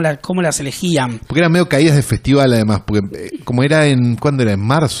las elegían. Porque eran medio caídas de festival además, porque como era ¿cuándo era? En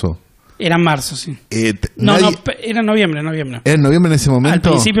marzo. Era en marzo, sí. Era en noviembre. Era en noviembre en ese momento. Al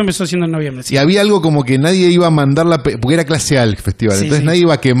principio empezó siendo en noviembre, sí. Y había algo como que nadie iba a mandar porque era clase A el festival. Sí, Entonces nadie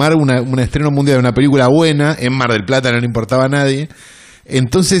iba a quemar un estreno mundial de una película buena. En Mar del Plata no le importaba a nadie.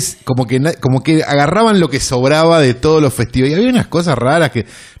 Entonces, como que agarraban lo que sobraba de todos los festivales. Y había unas cosas raras que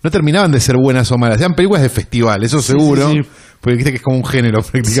no terminaban de ser buenas o malas. Eran películas de festival, eso seguro. Sí. Porque viste que es como un género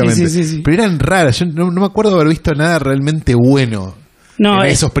prácticamente. Sí. Pero eran raras. Yo no me acuerdo haber visto nada realmente bueno en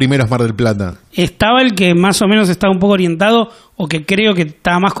esos primeros Mar del Plata. Estaba el que más o menos estaba un poco orientado, o que creo que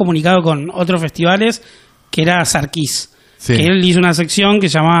estaba más comunicado con otros festivales, que era Sarkis. Sí. Que él hizo una sección que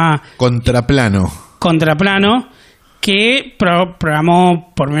se llamaba Contraplano, que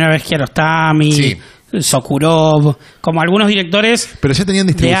programó por primera vez Kiarostami, sí, Sokurov, como algunos directores. Pero ya tenían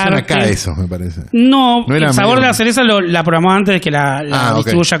distribución acá eso, me parece. No El Sabor de la Cereza la programó antes de que la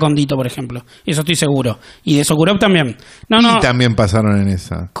distribuya Condito, por ejemplo. Eso estoy seguro. Y de Sokurov también. Pi también pasaron en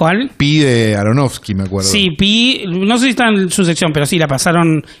esa. ¿Cuál? Pi de Aronofsky, me acuerdo. Sí, Pi, no sé si está en su sección, pero sí, la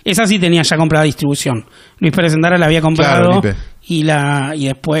pasaron. Esa sí tenía ya comprada distribución. Luis Pérez Endara la había comprado, claro,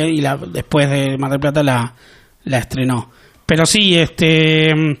 después de Mar del Plata la estrenó. Pero sí,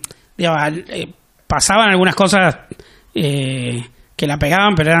 pasaban algunas cosas que la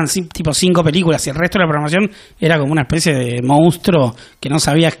pegaban, pero eran tipo 5 películas, y el resto de la programación era como una especie de monstruo que no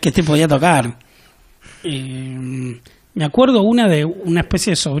sabías qué te podía tocar. Me acuerdo de una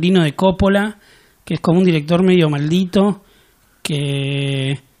especie de sobrino de Coppola, que es como un director medio maldito,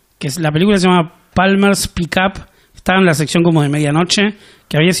 que la película se llama Palmer's Pickup, estaba en la sección como de medianoche,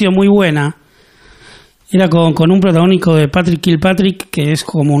 que había sido muy buena. Era con un protagónico de Patrick Kilpatrick, que es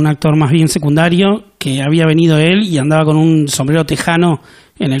como un actor más bien secundario, que había venido él y andaba con un sombrero tejano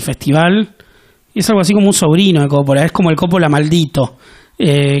en el festival. Es algo así como un sobrino de Coppola, es como el Coppola maldito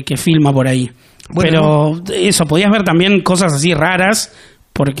que filma por ahí. Bueno, pero eso, podías ver también cosas así raras,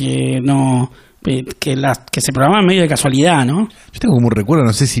 porque que se programaban medio de casualidad, ¿no? Yo tengo como un recuerdo,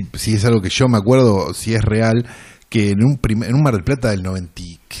 no sé si es algo que yo me acuerdo o si es real, que en un Mar del Plata del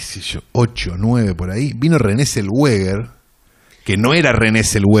 98, 9 por ahí, vino René Zellweger, que no era René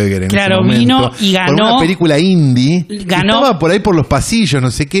Zellweger en ese momento. Vino y ganó. Por una película indie. Estaba por ahí por los pasillos,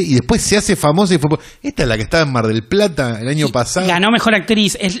 no sé qué, y después se hace famosa y fue... Esta es la que estaba en Mar del Plata el año pasado. Ganó Mejor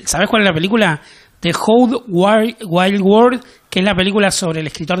Actriz. ¿Sabés cuál es la película? The Whole Wild World, que es la película sobre el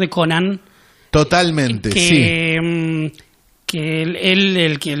escritor de Conan. Totalmente, sí. Que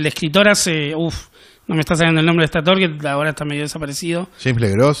el escritor hace... No me está saliendo el nombre de este actor, que ahora está medio desaparecido. ¿James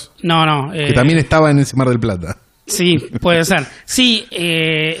LeGros? No. Que también estaba en ese Mar del Plata. Sí, puede ser. Sí,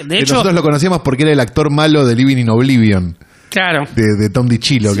 de hecho... Nosotros lo conocíamos porque era el actor malo de Living in Oblivion. Claro. De Tom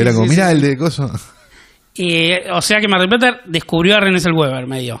DiCillo, que era como, mirá, el de coso. O sea que Mar del Plata descubrió a René Zellweger,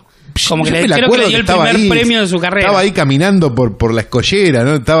 medio. Como que creo que le dio el primer premio de su carrera. Estaba ahí caminando por la escollera,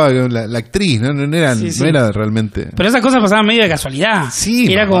 ¿no? Estaba la actriz, ¿no? No era realmente... Pero esas cosas pasaban medio de casualidad.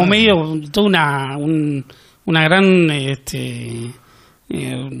 Sí. Era como medio toda una gran,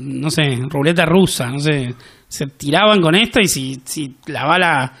 no sé, ruleta rusa, no sé. Se tiraban con esta y si la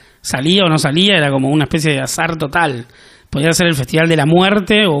bala salía o no salía, era como una especie de azar total. Podía ser el Festival de la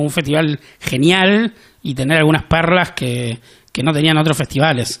Muerte o un festival genial y tener algunas perlas que no tenían otros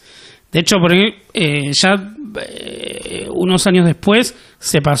festivales. De hecho, por ahí, unos años después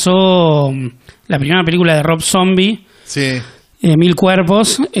se pasó la primera película de Rob Zombie, sí, 1000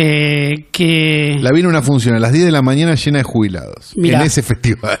 cuerpos, que... La vi en una función a las 10 de la mañana llena de jubilados, mirá, en ese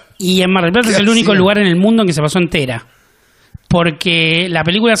festival. Y en Mar del Plata es el único lugar en el mundo en que se pasó entera. Porque la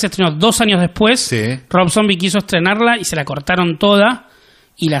película se estrenó 2 años después, sí. Rob Zombie quiso estrenarla y se la cortaron toda,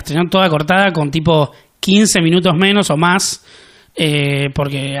 y la estrenó toda cortada con tipo 15 minutos menos o más,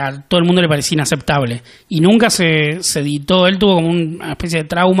 porque a todo el mundo le parecía inaceptable. Y nunca se editó. Él tuvo como una especie de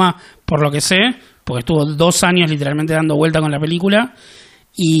trauma, por lo que sé, porque estuvo 2 años literalmente dando vuelta con la película,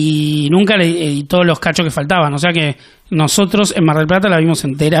 y nunca le editó los cachos que faltaban. O sea que nosotros en Mar del Plata la vimos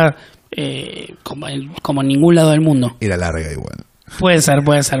entera, como en ningún lado del mundo. Era larga igual. Puede ser.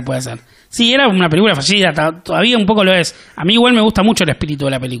 Sí, era una película fallida, todavía un poco lo es. A mí igual me gusta mucho el espíritu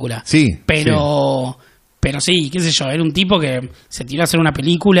de la película. Sí. Pero sí, qué sé yo, era un tipo que se tiró a hacer una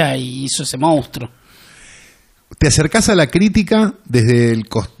película y hizo ese monstruo. ¿Te acercás a la crítica desde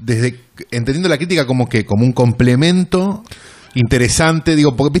entendiendo la crítica como un complemento interesante?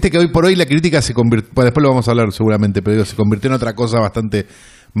 Digo, porque viste que hoy por hoy la crítica se convirtió, bueno, después lo vamos a hablar seguramente, pero se convirtió en otra cosa bastante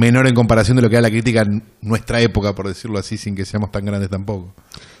menor en comparación de lo que era la crítica en nuestra época, por decirlo así, sin que seamos tan grandes tampoco.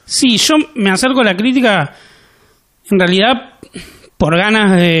 Sí, yo me acerco a la crítica en realidad por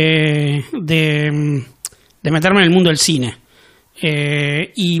ganas de meterme en el mundo del cine.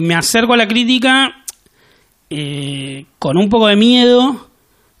 Y me acerco a la crítica con un poco de miedo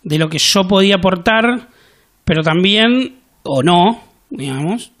de lo que yo podía aportar, pero también, o no,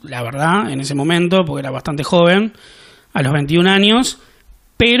 digamos, la verdad, en ese momento, porque era bastante joven, a los 21 años,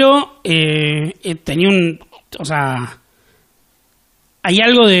 pero tenía o sea, hay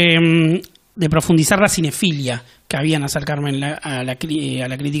algo de profundizar la cinefilia que había en acercarme a la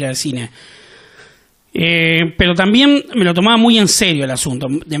crítica de cine. Pero también me lo tomaba muy en serio el asunto,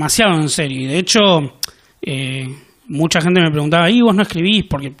 demasiado en serio. Y de hecho, mucha gente me preguntaba, ¿y vos no escribís?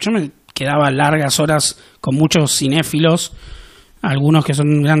 Porque yo me quedaba largas horas con muchos cinéfilos, algunos que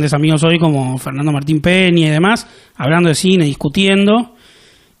son grandes amigos hoy, como Fernando Martín Peña y demás, hablando de cine, discutiendo.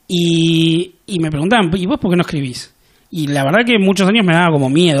 Y me preguntaban, ¿y vos por qué no escribís? Y la verdad que muchos años me daba como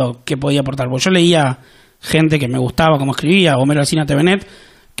miedo qué podía aportar. Porque yo leía gente que me gustaba cómo escribía, Homero Alsina Tevenet,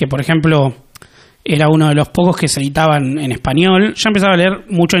 que por ejemplo era uno de los pocos que se editaban en español. Ya empezaba a leer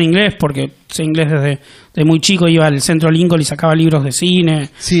mucho en inglés, porque sé inglés desde muy chico, iba al Centro Lincoln y sacaba libros de cine.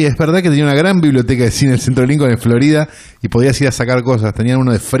 Sí, es verdad que tenía una gran biblioteca de cine el Centro Lincoln en Florida y podías ir a sacar cosas. Tenían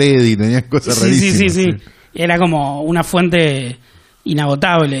uno de Freddy, tenían cosas rarísimas. Sí. Era como una fuente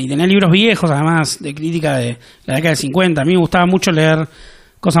inagotable. Y tenía libros viejos, además, de crítica de la década del 50. A mí me gustaba mucho leer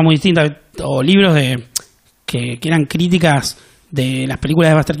cosas muy distintas, o libros que eran críticas de las películas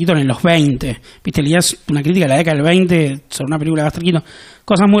de Buster Keaton en los 20. Viste, leías una crítica de la década del 20 sobre una película de Buster Keaton.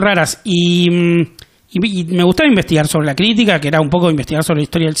 Cosas muy raras. Y me gustaba investigar sobre la crítica, que era un poco investigar sobre la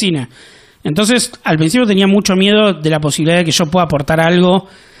historia del cine. Entonces, al principio tenía mucho miedo de la posibilidad de que yo pueda aportar algo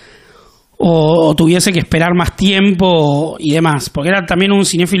o tuviese que esperar más tiempo y demás, porque era también un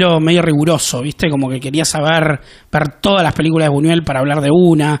cinéfilo medio riguroso, ¿viste? Como que quería ver todas las películas de Buñuel para hablar de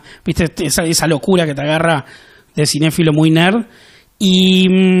una, ¿viste? Esa locura que te agarra de cinéfilo muy nerd. Y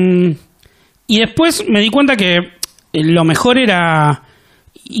después me di cuenta que lo mejor era,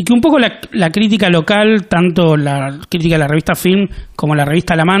 y que un poco la crítica local, tanto la crítica de la revista Film como la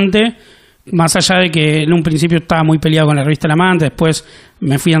revista El Amante, más allá de que en un principio estaba muy peleado con la revista El Amante, después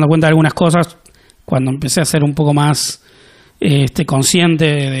me fui dando cuenta de algunas cosas cuando empecé a ser un poco más consciente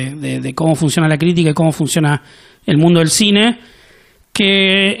de cómo funciona la crítica y cómo funciona el mundo del cine,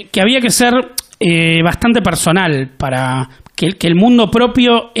 que había que ser bastante personal para que el mundo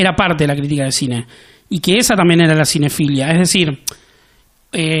propio era parte de la crítica del cine y que esa también era la cinefilia. Es decir,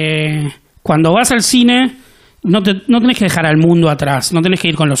 cuando vas al cine no tenés que dejar al mundo atrás, no tenés que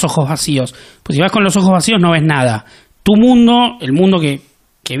ir con los ojos vacíos, pues si vas con los ojos vacíos no ves nada. Tu mundo, el mundo que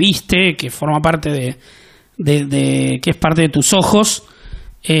viste, que forma parte que es parte de tus ojos,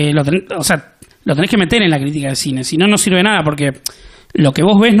 lo tenés que meter en la crítica del cine, si no, no sirve nada, porque lo que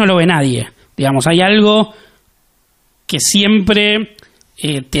vos ves no lo ve nadie. Digamos, hay algo que siempre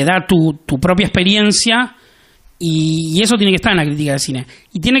te da tu propia experiencia y eso tiene que estar en la crítica del cine.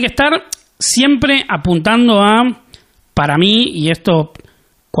 Y tiene que estar siempre apuntando para mí, y esto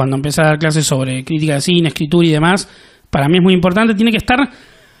cuando empecé a dar clases sobre crítica de cine, escritura y demás, para mí es muy importante, tiene que estar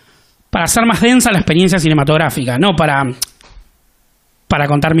para hacer más densa la experiencia cinematográfica, no para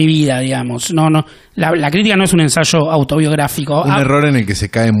contar mi vida, digamos. No, la crítica no es un ensayo autobiográfico. Un error en el que se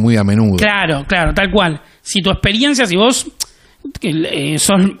cae muy a menudo. Claro, tal cual. Si tu experiencia, si vos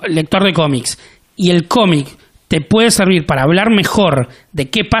sos lector de cómics y el cómic te puede servir para hablar mejor de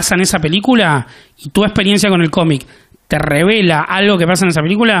qué pasa en esa película y tu experiencia con el cómic te revela algo que pasa en esa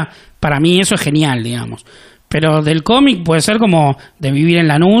película, para mí eso es genial, digamos. Pero del cómic puede ser como de vivir en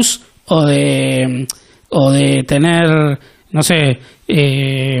Lanús o de tener, no sé,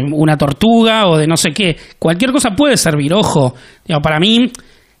 una tortuga o de no sé qué. Cualquier cosa puede servir, ojo. Digamos, para mí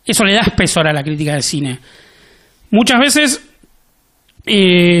eso le da espesor a la crítica del cine. Muchas veces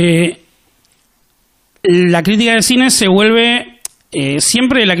la crítica del cine se vuelve...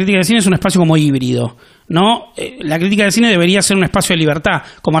 siempre la crítica del cine es un espacio como híbrido, ¿no? La crítica del cine debería ser un espacio de libertad,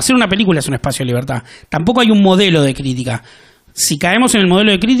 como hacer una película es un espacio de libertad. Tampoco hay un modelo de crítica. Si caemos en el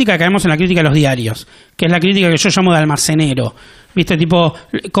modelo de crítica, caemos en la crítica de los diarios, que es la crítica que yo llamo de almacenero. ¿Viste? Tipo,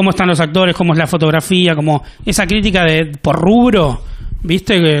 cómo están los actores, cómo es la fotografía, como esa crítica por rubro,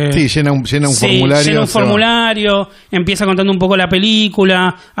 ¿viste? Que, sí, llena un formulario. Llena un formulario, empieza contando un poco la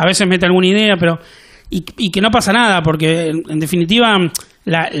película, a veces mete alguna idea, pero... Y que no pasa nada, porque en definitiva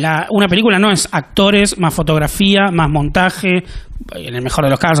una película no es actores, más fotografía, más montaje, en el mejor de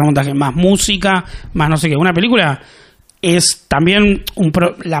los casos montaje, más música, más no sé qué. Una película es también,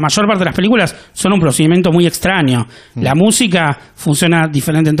 la mayor parte de las películas son un procedimiento muy extraño. La música funciona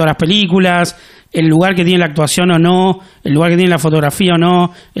diferente en todas las películas, el lugar que tiene la actuación o no, el lugar que tiene la fotografía o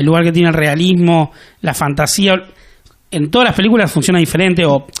no, el lugar que tiene el realismo, la fantasía... En todas las películas funciona diferente,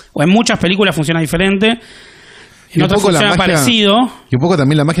 o en muchas películas funciona diferente. en otros funciona parecido. Y un poco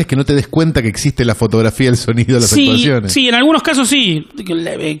también la magia es que no te des cuenta que existe la fotografía, el sonido, las actuaciones. Sí, en algunos casos sí,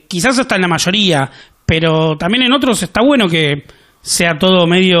 quizás hasta en la mayoría, pero también en otros está bueno que sea todo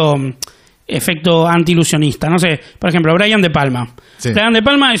medio efecto anti-ilusionista. No sé, por ejemplo, Brian De Palma. Sí. Brian De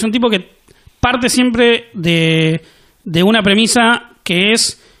Palma es un tipo que parte siempre de una premisa que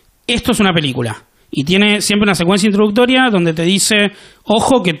es: esto es una película. Y tiene siempre una secuencia introductoria donde te dice: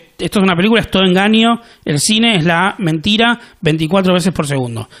 ojo, que esto es una película, es todo engaño, el cine es la mentira 24 veces por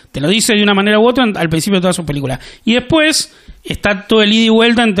segundo. Te lo dice de una manera u otra al principio de todas sus películas. Y después está todo el ida y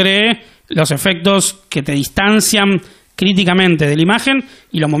vuelta entre los efectos que te distancian críticamente de la imagen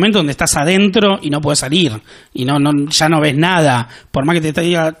y los momentos donde estás adentro y no puedes salir. Y ya no ves nada. Por más que te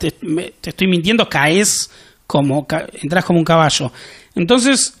diga, te estoy mintiendo, entras como un caballo.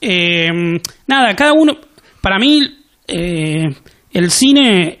 Entonces, nada, cada uno, para mí, el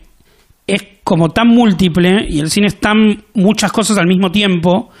cine es como tan múltiple y el cine es tan muchas cosas al mismo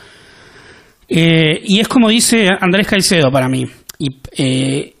tiempo, y es como dice Andrés Caicedo para mí.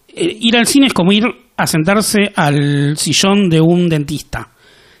 Ir al cine es como ir a sentarse al sillón de un dentista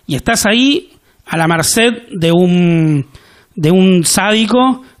y estás ahí a la merced de un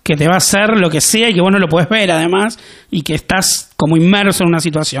sádico que te va a hacer lo que sea y que vos no lo podés ver además, y que estás como inmerso en una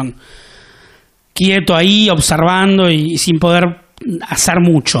situación, quieto ahí, observando y sin poder hacer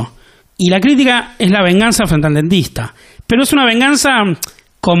mucho. Y la crítica es la venganza frente al dentista, pero es una venganza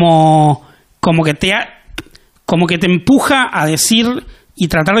como que te empuja a decir y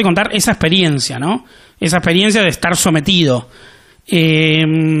tratar de contar esa experiencia, ¿no? Esa experiencia de estar sometido. Y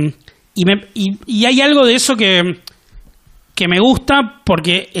hay algo de eso que me gusta,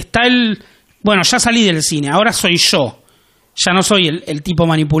 porque está bueno, ya salí del cine, ahora soy yo. Ya no soy el tipo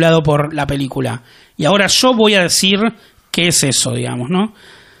manipulado por la película. Y ahora yo voy a decir qué es eso, digamos, ¿no?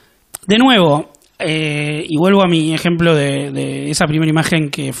 De nuevo, y vuelvo a mi ejemplo de esa primera imagen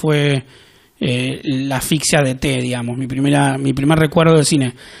que fue la asfixia de T, digamos, mi primer recuerdo del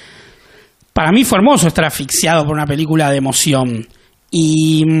cine. Para mí fue hermoso estar asfixiado por una película de emoción.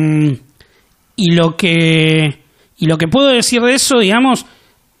 Y lo que puedo decir de eso, digamos,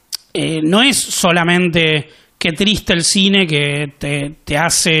 no es solamente qué triste el cine que te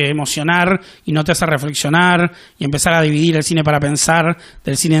hace emocionar y no te hace reflexionar y empezar a dividir el cine para pensar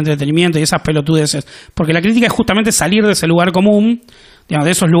del cine de entretenimiento y esas pelotudeces. Porque la crítica es justamente salir de ese lugar común, digamos,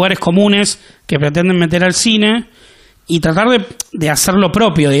 de esos lugares comunes que pretenden meter al cine y tratar de hacer lo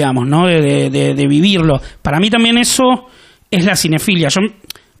propio, digamos, ¿no? De vivirlo. Para mí también eso es la cinefilia. Yo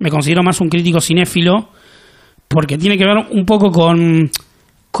me considero más un crítico cinéfilo, porque tiene que ver un poco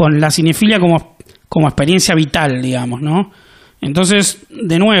con la cinefilia como experiencia vital, digamos, ¿no? Entonces,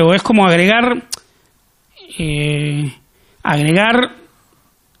 de nuevo, es como agregar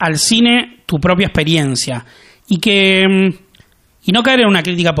al cine tu propia experiencia y no caer en una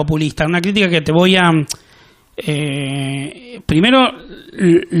crítica populista, una crítica que te voy a primero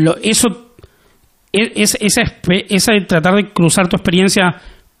esa de tratar de cruzar tu experiencia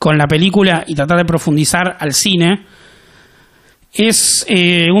con la película y tratar de profundizar al cine, es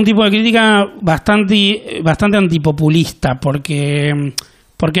un tipo de crítica bastante antipopulista, porque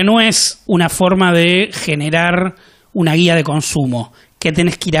no es una forma de generar una guía de consumo. ¿Qué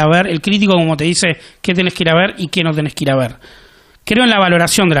tenés que ir a ver? El crítico, como te dice, qué tenés que ir a ver y qué no tenés que ir a ver. Creo en la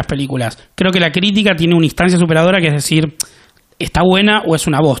valoración de las películas. Creo que la crítica tiene una instancia superadora, que es decir, ¿está buena o es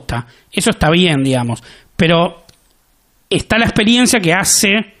una bosta? Eso está bien, digamos. Pero está la experiencia que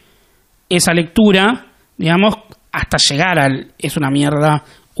hace esa lectura, digamos, hasta llegar al es una mierda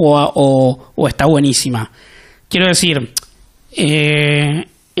o está buenísima. Quiero decir, el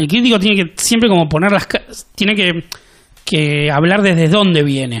crítico tiene que siempre como poner tiene que hablar desde dónde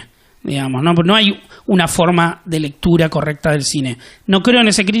viene, digamos, ¿no? No hay una forma de lectura correcta del cine. No creo en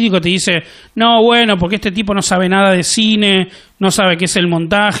ese crítico que te dice, no, bueno, porque este tipo no sabe nada de cine, no sabe qué es el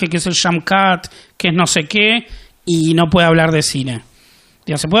montaje, qué es el jump cut, qué es no sé qué, y no puede hablar de cine.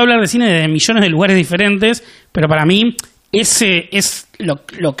 Digamos, se puede hablar de cine desde millones de lugares diferentes, pero para mí ese es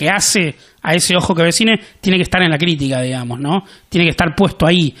lo que hace a ese ojo que ve cine, tiene que estar en la crítica, digamos, ¿no? Tiene que estar puesto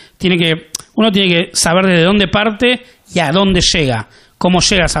ahí. Uno tiene que saber desde dónde parte y a dónde llega, cómo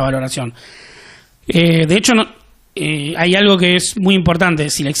llega esa valoración. De hecho, hay algo que es muy importante.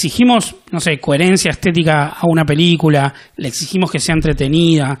 Si le exigimos, no sé, coherencia estética a una película, le exigimos que sea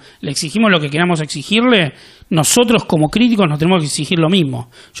entretenida, le exigimos lo que queramos exigirle, nosotros como críticos nos tenemos que exigir lo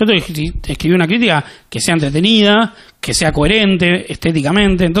mismo. Yo te escribí una crítica que sea entretenida, que sea coherente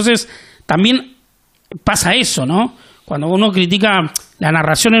estéticamente. Entonces, también pasa eso, ¿no? Cuando uno critica la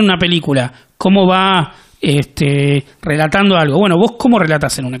narración en una película, cómo va relatando algo. Bueno, ¿vos cómo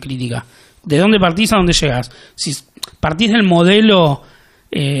relatás en una crítica? de dónde partís a dónde llegás. Si partís del modelo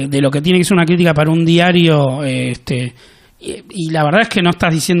de lo que tiene que ser una crítica para un diario, y la verdad es que no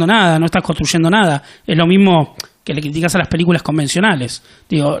estás diciendo nada, no estás construyendo nada. Es lo mismo que le criticas a las películas convencionales.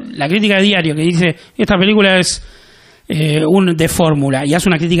 Digo, la crítica de diario que dice, esta película es de fórmula, y hace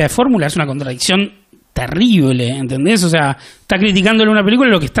una crítica de fórmula, es una contradicción terrible, ¿entendés? O sea, está criticándole una película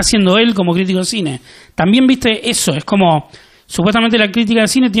lo que está haciendo él como crítico de cine. También, viste, eso, es como, supuestamente la crítica de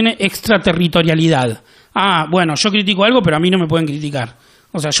cine tiene extraterritorialidad. Ah, bueno, yo critico algo, pero a mí no me pueden criticar.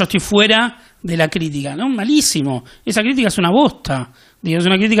 O sea, yo estoy fuera de la crítica, ¿no? Malísimo. Esa crítica es una bosta. Digo, es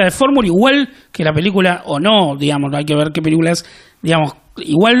una crítica de fórmula igual que la película, o no, digamos, hay que ver qué película es, digamos,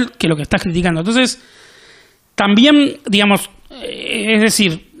 igual que lo que estás criticando. Entonces, también, digamos, es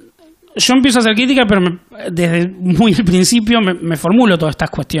decir, yo empiezo a hacer crítica, pero desde muy el principio me formulo todas estas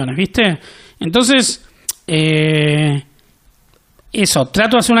cuestiones, ¿viste? Entonces, eso,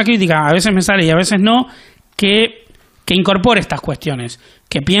 trato de hacer una crítica, a veces me sale y a veces no, que incorpore estas cuestiones,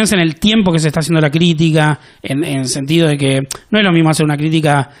 que piense en el tiempo que se está haciendo la crítica, en el sentido de que no es lo mismo hacer una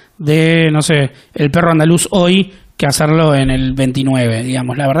crítica de, no sé, El perro andaluz hoy que hacerlo en el 29,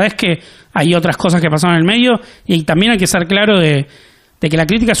 digamos. La verdad es que hay otras cosas que pasaron en el medio y también hay que estar claro de que la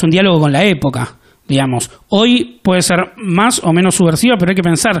crítica es un diálogo con la época, digamos. Hoy puede ser más o menos subversiva, pero hay que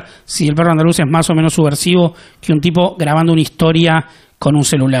pensar si El perro andaluz es más o menos subversivo que un tipo grabando una historia con un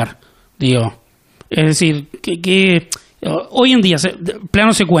celular, digo. Es decir, que hoy en día,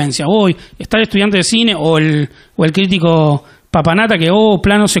 plano secuencia, hoy está el estudiante de cine o el crítico papanata que,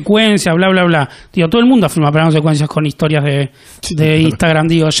 plano secuencia, bla, bla, bla. Digo, todo el mundo afirma plano secuencias con historias de Instagram.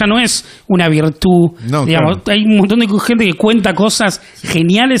 Digo, ya no es una virtud. No, digamos, claro. Hay un montón de gente que cuenta cosas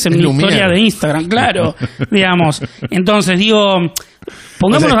geniales en una historia de Instagram, claro. Digamos, entonces digo,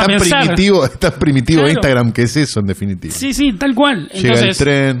 pongámonos a pensar. Es tan primitivo, claro. Instagram, que es eso en definitiva. Sí, tal cual. Llega entonces, el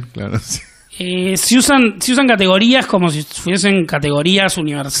tren, claro. Sí. Si usan categorías como si fuesen categorías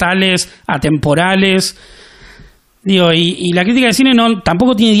universales, atemporales. Digo, y la crítica de cine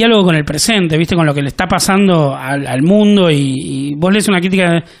tampoco tiene diálogo con el presente, ¿viste? Con lo que le está pasando al mundo. Y vos lees una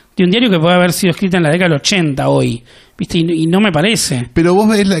crítica de un diario que puede haber sido escrita en la década del 80 hoy, ¿viste? Y no me parece. Pero vos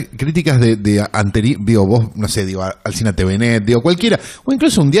ves las críticas de anterior, digo, vos, no sé, digo, Alcina TVNet, digo, cualquiera, o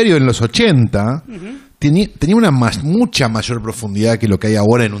incluso un diario en los 80, tenía una mucha mayor profundidad que lo que hay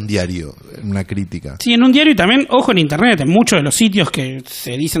ahora en un diario, en una crítica. Sí, en un diario y también, ojo, en internet, en muchos de los sitios que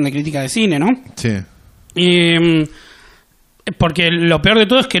se dicen de crítica de cine, ¿no? Sí. Porque lo peor de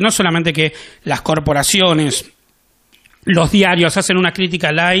todo es que no solamente que las corporaciones, los diarios hacen una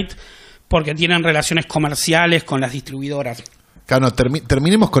crítica light porque tienen relaciones comerciales con las distribuidoras. Claro,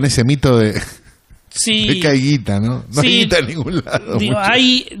 terminemos con ese mito de que hay guita, ¿no? No hay guita en ningún lado.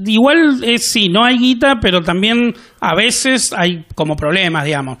 Sí, no hay guita, pero también a veces hay como problemas,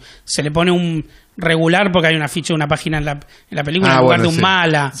 digamos. Se le pone un regular porque hay una ficha de una página en la película en lugar de un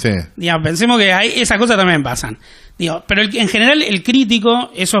mala. Sí. Digamos, pensemos que esas cosas también pasan. Digo, pero en general el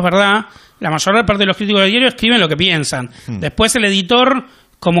crítico, eso es verdad, la mayor parte de los críticos de diario escriben lo que piensan. Después el editor,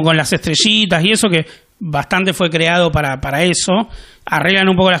 como con las estrellitas y eso, que bastante fue creado para eso, arreglan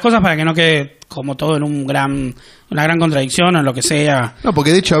un poco las cosas para que no quede como todo en una gran contradicción o lo que sea. No,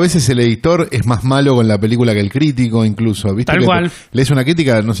 porque de hecho a veces el editor es más malo con la película que el crítico, incluso. ¿Viste? Tal cual. Lees una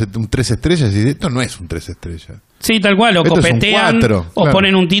crítica, no sé, un 3 estrellas y dices, esto no es un 3 estrellas. Sí, tal cual, o copetean, o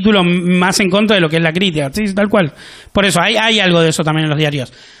ponen un título más en contra de lo que es la crítica. Sí, tal cual. Por eso, hay algo de eso también en los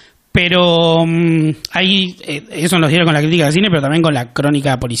diarios. Pero hay eso en los diarios con la crítica de cine, pero también con la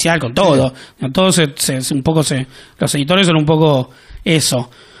crónica policial, con todo. Sí. Todo los editores son un poco eso.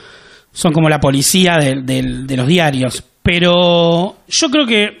 Son como la policía de los diarios. Pero yo creo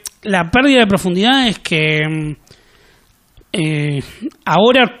que la pérdida de profundidad es que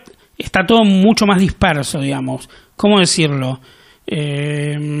ahora está todo mucho más disperso, digamos. ¿Cómo decirlo?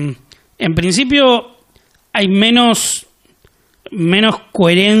 En principio hay menos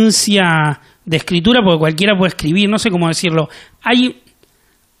coherencia de escritura porque cualquiera puede escribir, no sé cómo decirlo.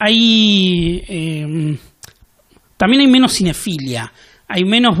 También hay menos cinefilia. Hay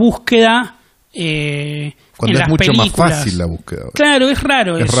menos búsqueda cuando en es mucho películas. Más fácil la búsqueda. Claro, es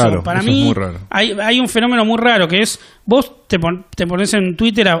raro eso. Para mí es muy raro. Hay un fenómeno muy raro que es, vos te pones en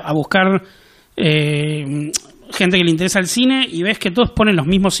Twitter a buscar gente que le interesa el cine y ves que todos ponen los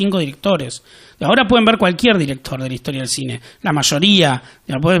mismos 5 directores. Ahora pueden ver cualquier director de la historia del cine. La mayoría.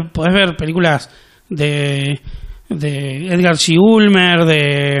 Podés ver películas de Edgar G. Ulmer,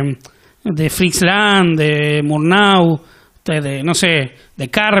 de Fritz Lang, de Murnau, no sé, de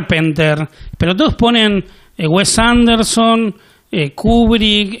Carpenter, pero todos ponen Wes Anderson,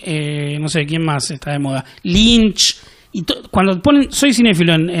 Kubrick, no sé quién más está de moda, Lynch, Y cuando ponen soy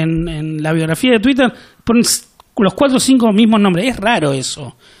cinéfilo en la biografía de Twitter, ponen los 4 o 5 mismos nombres. Es raro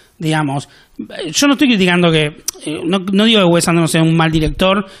eso, digamos. Yo no estoy criticando que... no digo que Wes Anderson sea un mal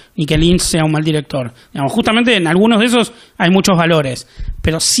director, ni que Lynch sea un mal director. Digamos, justamente en algunos de esos hay muchos valores.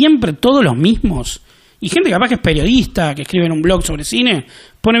 Pero siempre todos los mismos. Y gente capaz que es periodista, que escribe en un blog sobre cine,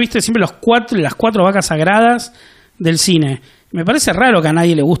 pone, viste, siempre las 4 vacas sagradas del cine. Me parece raro que a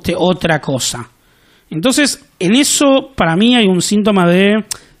nadie le guste otra cosa. Entonces, en eso, para mí hay un síntoma de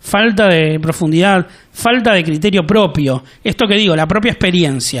falta de profundidad, falta de criterio propio. Esto que digo, la propia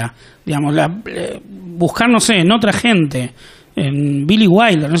experiencia. Digamos, buscar, no sé, en otra gente, en Billy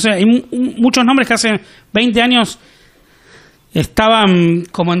Wilder, no sé, hay muchos nombres que hace 20 años estaban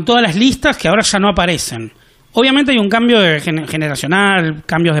como en todas las listas que ahora ya no aparecen. Obviamente hay un cambio generacional,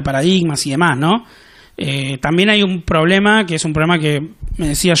 cambios de paradigmas y demás, ¿no? También hay un problema, que es un problema que me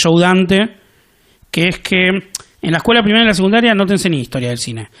decía Joe Dante, que es que en la escuela primaria y la secundaria no te enseñan historia del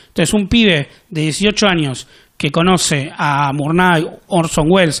cine. Entonces un pibe de 18 años que conoce a Murnau, Orson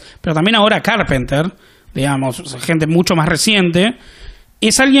Welles, pero también ahora a Carpenter, digamos, gente mucho más reciente,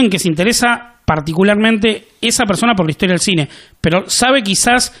 es alguien que se interesa particularmente esa persona por la historia del cine, pero sabe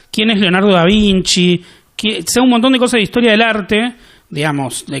quizás quién es Leonardo da Vinci, sabe un montón de cosas de historia del arte,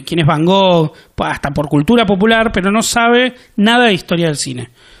 digamos, de quién es Van Gogh, hasta por cultura popular, pero no sabe nada de historia del cine,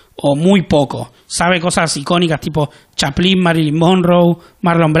 o muy poco. Sabe cosas icónicas tipo Chaplin, Marilyn Monroe,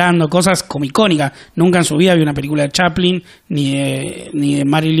 Marlon Brando, cosas como icónicas. Nunca en su vida vio una película de Chaplin, ni de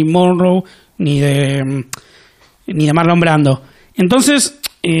Marilyn Monroe, ni de Marlon Brando. Entonces,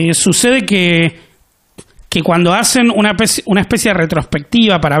 sucede que cuando hacen una especie de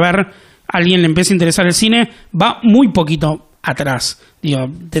retrospectiva para ver a alguien le empieza a interesar el cine, va muy poquito atrás. Digo,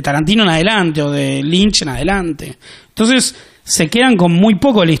 de Tarantino en adelante o de Lynch en adelante. Entonces, se quedan con muy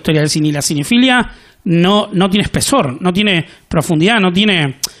poco de la historia del cine. Y la cinefilia no tiene espesor, no tiene profundidad, no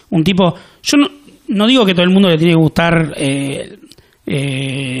tiene un tipo... Yo no digo que todo el mundo le tiene que gustar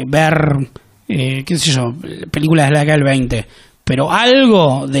ver, qué sé yo, películas de la década del 20, pero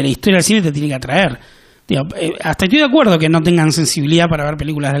algo de la historia del cine te tiene que atraer. Digo, hasta estoy de acuerdo que no tengan sensibilidad para ver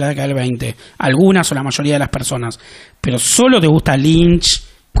películas de la década del 20, algunas o la mayoría de las personas, pero solo te gusta Lynch,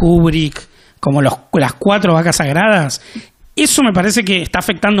 Kubrick, como las 4 vacas sagradas. Eso me parece que está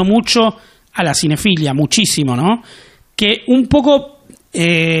afectando mucho a la cinefilia, muchísimo, ¿no? Que un poco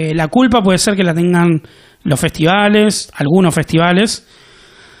la culpa puede ser que la tengan los festivales, algunos festivales.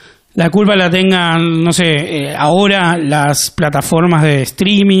 La culpa la tengan, no sé, ahora las plataformas de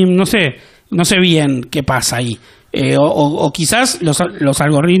streaming, no sé bien qué pasa ahí. O quizás los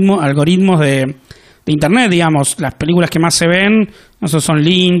algoritmos de internet, digamos, las películas que más se ven, no sé, son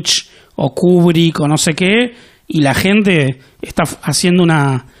Lynch o Kubrick o no sé qué, y la gente está siendo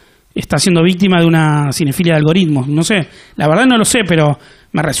víctima de una cinefilia de algoritmos. No sé, la verdad no lo sé, pero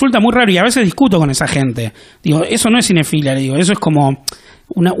me resulta muy raro y a veces discuto con esa gente. Digo, eso no es cinefilia, digo, eso es como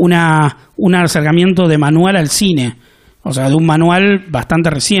un acercamiento de manual al cine, o sea, de un manual bastante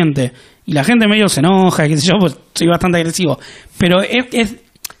reciente. Y la gente medio se enoja, qué sé yo, pues soy bastante agresivo. Pero es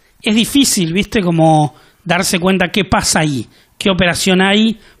difícil, ¿viste? Como darse cuenta qué pasa ahí, qué operación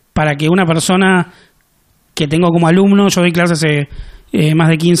hay para que una persona que tengo como alumno, yo doy clases hace más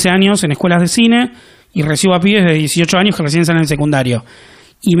de 15 años en escuelas de cine y recibo a pibes de 18 años que recién salen en secundario.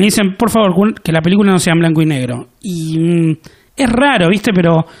 Y me dicen, por favor, que la película no sea en blanco y negro. Y es raro, ¿viste?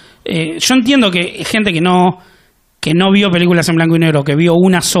 Pero yo entiendo que hay gente que no vio películas en blanco y negro, que vio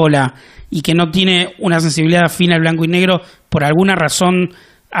una sola y que no tiene una sensibilidad fina al blanco y negro por alguna razón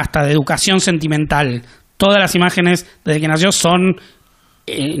hasta de educación sentimental. Todas las imágenes desde que nació son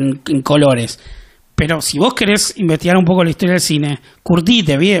en colores. Pero si vos querés investigar un poco la historia del cine,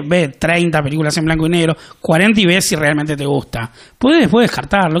 curtite, ve 30 películas en blanco y negro, 40 y ves si realmente te gusta. Podés después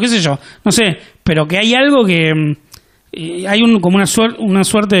descartarlo, qué sé yo, no sé, pero que hay algo que... hay como una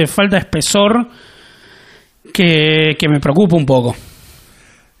suerte de falta de espesor que me preocupa un poco.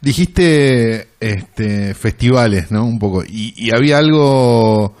 Dijiste festivales, ¿no? Un poco. Y había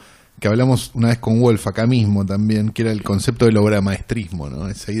algo que hablamos una vez con Wolf acá mismo también, que era el concepto del obra-maestrismo, ¿no?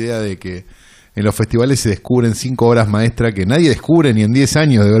 Esa idea de que en los festivales se descubren 5 obras maestras que nadie descubre ni en 10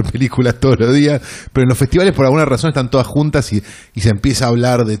 años de ver películas todos los días, pero en los festivales por alguna razón están todas juntas y se empieza a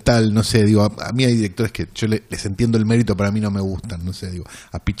hablar de tal, no sé, digo, a mí hay directores que yo les entiendo el mérito, pero a mí no me gustan, no sé, digo,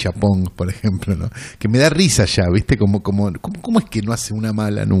 a Pichapong, por ejemplo, ¿no? Que me da risa ya, ¿viste? ¿Cómo es que no hace una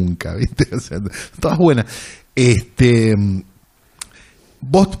mala nunca, ¿viste? O sea, todas buenas.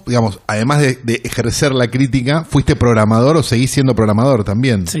 Vos, digamos, además de ejercer la crítica, ¿fuiste programador o seguís siendo programador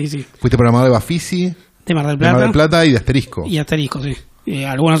también? Sí. ¿Fuiste programador de Bafisi? De Mar del Plata. De Mar del Plata y de Asterisco. Y Asterisco, sí.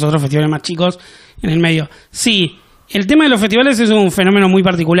 Algunos otros festivales más chicos en el medio. Sí, El tema de los festivales es un fenómeno muy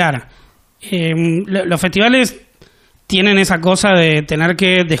particular. Los festivales tienen esa cosa de tener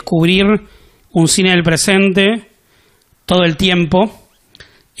que descubrir un cine del presente todo el tiempo,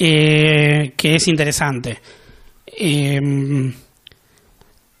 que es interesante.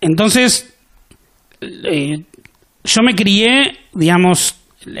 Entonces, yo me crié, digamos,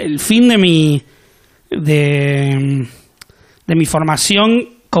 el fin de mi formación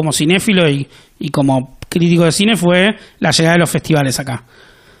como cinéfilo y como crítico de cine fue la llegada de los festivales acá.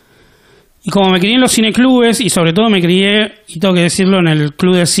 Y como me crié en los cineclubes, y sobre todo me crié, y tengo que decirlo, en el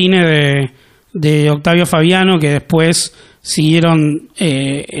club de cine de Octavio Fabiano, que después siguieron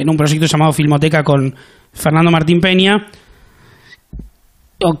en un proyecto llamado Filmoteca con Fernando Martín Peña.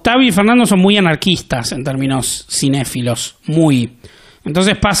 Octavio y Fernando son muy anarquistas en términos cinéfilos, muy.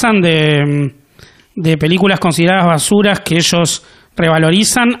 Entonces pasan de películas consideradas basuras que ellos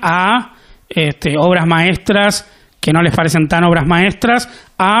revalorizan a obras maestras que no les parecen tan obras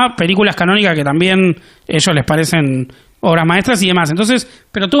maestras, a películas canónicas que también ellos les parecen obras maestras y demás. Entonces,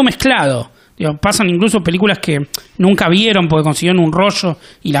 pero todo mezclado. Digo, pasan incluso películas que nunca vieron porque consiguieron un rollo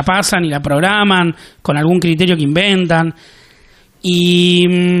y la pasan y la programan con algún criterio que inventan. Y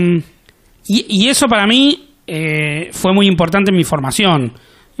eso para mí fue muy importante en mi formación.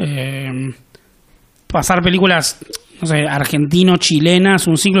 Pasar películas, no sé, argentino-chilenas,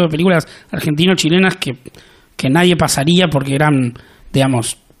 un ciclo de películas argentino-chilenas que nadie pasaría porque eran,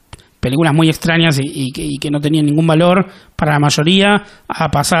 digamos, películas muy extrañas y que no tenían ningún valor para la mayoría, a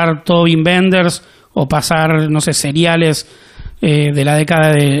pasar todo Wim Wenders o pasar, no sé, seriales de la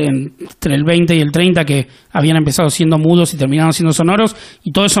década entre el 20 y el 30 que habían empezado siendo mudos y terminaron siendo sonoros,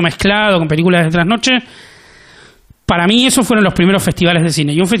 y todo eso mezclado con películas de trasnoche. Para mí esos fueron los primeros festivales de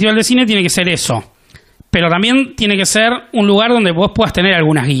cine, y un festival de cine tiene que ser eso, pero también tiene que ser un lugar donde vos puedas tener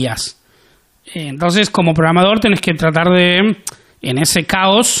algunas guías. Entonces, como programador tenés que tratar de, en ese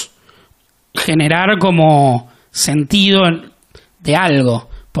caos, generar como sentido de algo,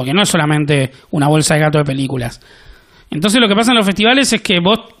 porque no es solamente una bolsa de gato de películas. Entonces lo que pasa en los festivales es que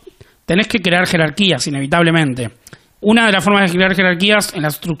vos tenés que crear jerarquías, inevitablemente. Una de las formas de crear jerarquías en la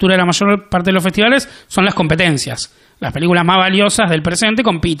estructura de la mayor parte de los festivales son las competencias. Las películas más valiosas del presente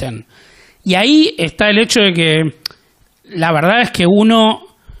compiten. Y ahí está el hecho de que la verdad es que uno,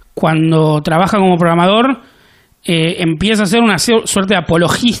 cuando trabaja como programador, empieza a ser una suerte de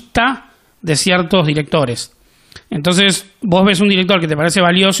apologista de ciertos directores. Entonces vos ves un director que te parece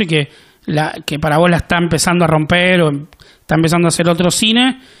valioso y que para vos la está empezando a romper o está empezando a hacer otro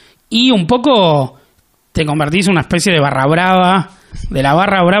cine, y un poco te convertís en una especie de barra brava, de la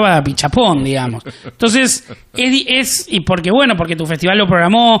barra brava de Apichapón, digamos. Entonces, porque tu festival lo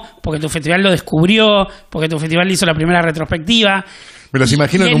programó, porque tu festival lo descubrió, porque tu festival hizo la primera retrospectiva. Me los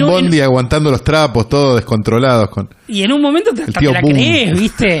imagino en un bondi aguantando los trapos, todos descontrolados. Y en un momento te la crees,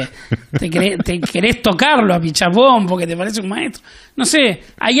 ¿viste? te querés tocarlo a Pichapón porque te parece un maestro. No sé,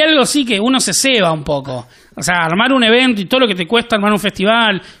 hay algo sí que uno se ceba un poco. O sea, armar un evento y todo lo que te cuesta armar un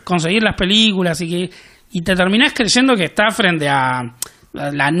festival, conseguir las películas y te terminás creyendo que estás frente a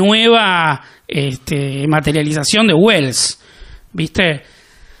la nueva materialización de Wells, ¿viste?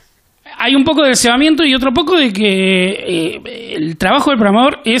 Hay un poco de cebamiento y otro poco de que el trabajo del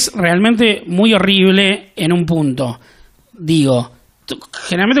programador es realmente muy horrible en un punto. Digo,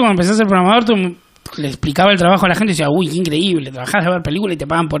 generalmente cuando empecé a ser programador, le explicaba el trabajo a la gente y decía, uy, qué increíble, trabajás de ver películas y te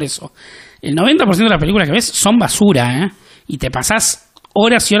pagan por eso. El 90% de las películas que ves son basura, ¿eh? Y te pasás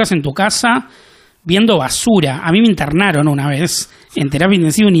horas y horas en tu casa viendo basura. A mí me internaron una vez en terapia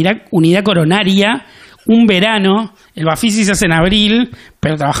intensiva unidad coronaria, un verano. El Bafisi se hace en abril,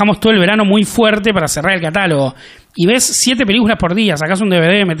 pero trabajamos todo el verano muy fuerte para cerrar el catálogo. Y ves 7 películas por día, sacás un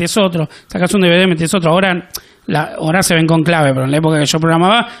DVD, metés otro, sacás un DVD, metés otro. Ahora se ven con clave, pero en la época que yo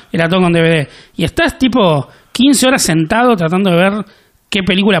programaba era todo con DVD. Y estás tipo 15 horas sentado tratando de ver qué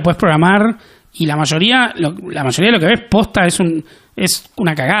película puedes programar, y la mayoría de lo que ves posta es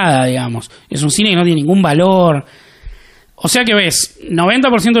una cagada, digamos. Es un cine que no tiene ningún valor. O sea que ves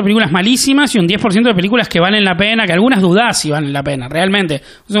 90% de películas malísimas y un 10% de películas que valen la pena, que algunas dudás si valen la pena, realmente.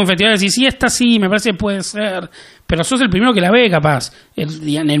 O sea, un festival decís, sí, esta sí, me parece que puede ser, pero sos el primero que la ve, capaz,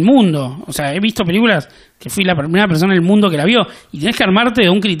 en el mundo. O sea, he visto películas que fui la primera persona en el mundo que la vio, y tenés que armarte de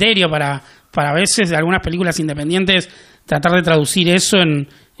un criterio para a veces de algunas películas independientes tratar de traducir eso en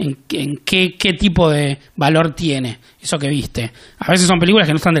qué tipo de valor tiene eso que viste. A veces son películas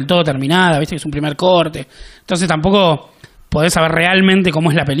que no están del todo terminadas, viste que es un primer corte, entonces tampoco podés saber realmente cómo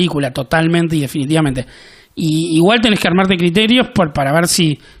es la película, totalmente y definitivamente. Y igual tenés que armarte criterios para ver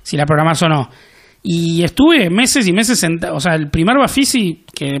si la programás o no. Y estuve meses y meses sentado. O sea, el primer Bafisi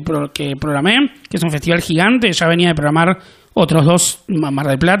que programé, que es un festival gigante. Ya venía de programar otros 2 Mar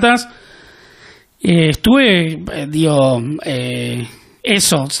del Platas. Estuve,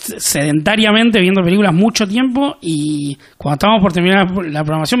 sedentariamente viendo películas mucho tiempo, y cuando estábamos por terminar la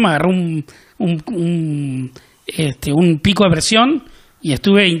programación me agarró un pico de presión y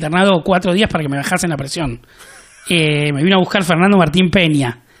estuve internado 4 días para que me bajasen la presión. Me vino a buscar Fernando Martín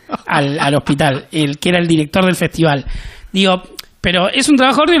Peña al hospital, el que era el director del festival. Pero es un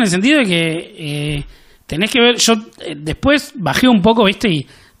trabajo arduo en el sentido de que tenés que ver. Yo después bajé un poco, ¿viste? Y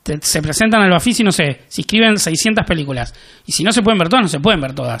se presentan al Bafisi, no sé, si escriben 600 películas. Y si no se pueden ver todas, no se pueden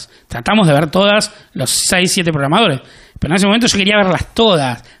ver todas. Tratamos de ver todas, los 6, 7 programadores. Pero en ese momento yo quería verlas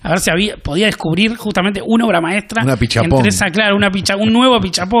todas, a ver si podía descubrir justamente una obra maestra. Una pichapón. Entre esa, claro, un nuevo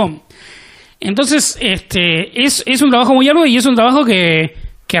pichapón. Entonces, es un trabajo muy arduo, y es un trabajo que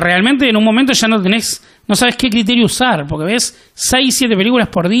realmente en un momento ya no sabes qué criterio usar, porque ves 6, 7 películas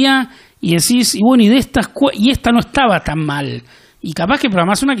por día y decís, y bueno, y de estas, y esta no estaba tan mal. Y capaz que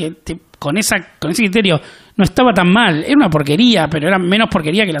programás una que con ese criterio no estaba tan mal. Era una porquería, pero era menos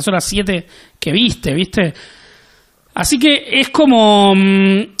porquería que las otras 7 que ¿viste? Así que es como...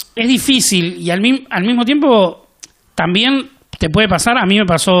 es difícil, y al mismo tiempo también te puede pasar, a mí me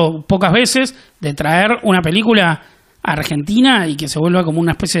pasó pocas veces, de traer una película a Argentina y que se vuelva como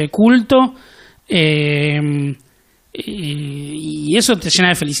una especie de culto, y eso te llena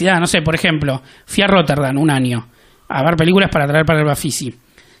de felicidad. No sé, por ejemplo, fui a Rotterdam un año a ver películas para traer para el Bafisi,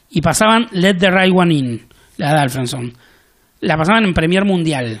 y pasaban Let the Right One In, la de Alfredson. La pasaban en Premier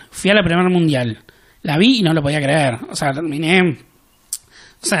Mundial. Fui a la Premier Mundial, la vi y no lo podía creer. O sea, terminé...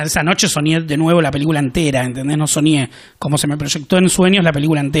 O sea, esa noche soñé de nuevo la película entera, ¿entendés? No soñé como se me proyectó en sueños la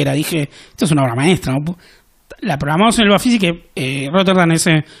película entera. Dije, esto es una obra maestra, ¿no? La programamos en el Bafisi, que Rotterdam es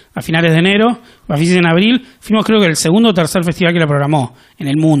a finales de enero, Bafisi en abril. Fuimos, creo que el segundo o tercer festival que la programó en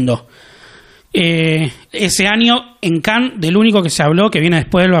el mundo. Ese año en Cannes, del único que se habló, que viene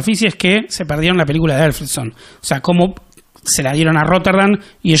después del Bafisi, es que se perdieron la película de Alfredson. O sea, cómo se la dieron a Rotterdam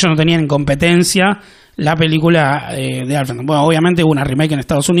y ellos no tenían en competencia la película de Alfredson. Bueno, obviamente hubo una remake en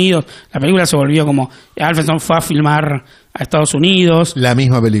Estados Unidos. La película se volvió como... Alfredson fue a filmar a Estados Unidos. La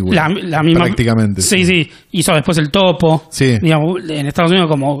misma película. La misma, prácticamente. Sí. Hizo después El Topo. Sí. Digamos, en Estados Unidos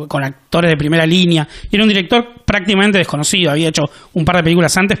como con actores de primera línea. Y era un director prácticamente desconocido. Había hecho un par de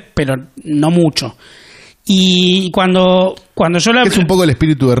películas antes, pero no mucho. Y cuando yo la... Es un poco el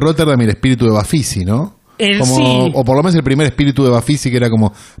espíritu de Rotterdam y el espíritu de Bafisi, ¿no? Sí. O por lo menos el primer espíritu de Bafisi, que era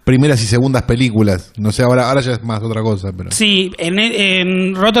como primeras y segundas películas. No sé, ahora ya es más otra cosa. Pero... Sí,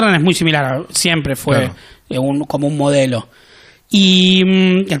 en Rotterdam es muy similar. Siempre fue como un modelo. Y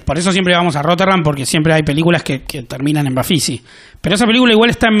por eso siempre vamos a Rotterdam, porque siempre hay películas que terminan en Bafisi. Pero esa película igual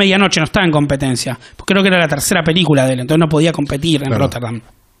está en medianoche, no está en competencia. Porque creo que era la tercera película de él, entonces no podía competir en Rotterdam.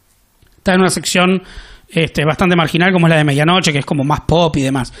 Está en una sección bastante marginal, como es la de medianoche, que es como más pop y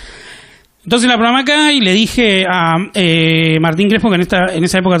demás. Entonces la programé acá y le dije a Martín Crespo, que en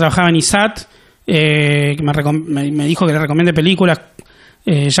esa época trabajaba en ISAT, que me dijo que le recomiende películas,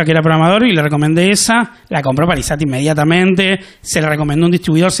 ya que era programador, y le recomendé esa. La compró para ISAT inmediatamente, se la recomendó un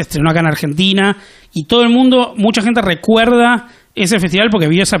distribuidor, se estrenó acá en Argentina, y todo el mundo, mucha gente recuerda ese festival porque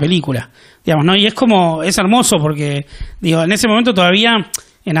vio esa película, digamos, ¿no? Y es hermoso porque, digo, en ese momento todavía...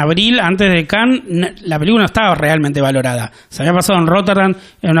 En abril, antes de Cannes, la película no estaba realmente valorada. Se había pasado en Rotterdam,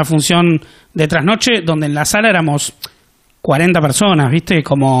 en una función de trasnoche, donde en la sala éramos 40 personas, ¿viste?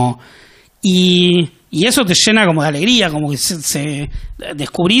 Y eso te llena como de alegría, como que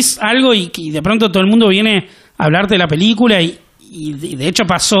descubrís algo y de pronto todo el mundo viene a hablarte de la película, y de hecho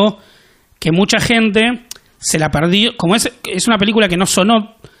pasó que mucha gente se la perdió. Como es una película que no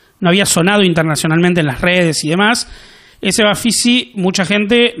había sonado internacionalmente en las redes y demás. Ese Bafisi, mucha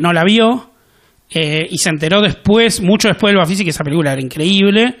gente no la vio y se enteró mucho después del Bafisi, que esa película era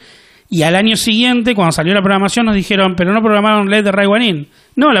increíble. Y al año siguiente, cuando salió la programación, nos dijeron, pero no programaron Let the Right One In.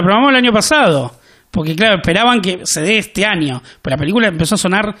 No, la programamos el año pasado. Porque, claro, esperaban que se dé este año. Pero la película empezó a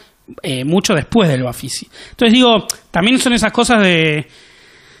sonar mucho después del Bafisi. Entonces, digo, también son esas cosas de...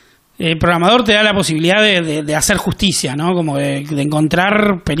 El programador te da la posibilidad de hacer justicia, ¿no? Como de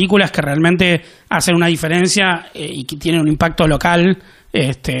encontrar películas que realmente hacen una diferencia y que tienen un impacto local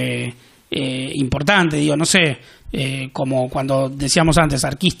importante. Digo, no sé, como cuando decíamos antes,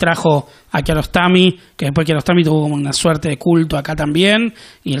 Arquís trajo a Kiarostami, que después Kiarostami tuvo como una suerte de culto acá también,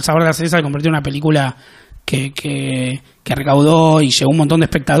 y El sabor de la cereza se convirtió en una película que recaudó y llegó un montón de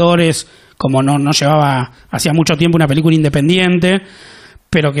espectadores, como no llevaba hacía mucho tiempo una película independiente,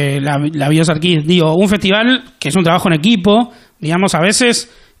 pero que la vio Sarkis. Digo, un festival que es un trabajo en equipo, digamos, a veces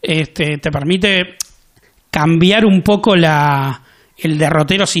te permite cambiar un poco el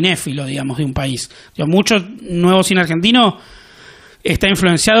derrotero cinéfilo, digamos, de un país. Mucho nuevo cine argentino está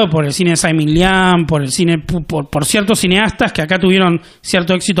influenciado por el cine de Simon Liang, por el cine por ciertos cineastas que acá tuvieron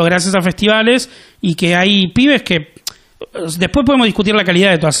cierto éxito gracias a festivales, y que hay pibes que después podemos discutir la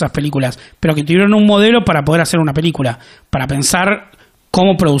calidad de todas esas películas, pero que tuvieron un modelo para poder hacer una película, para pensar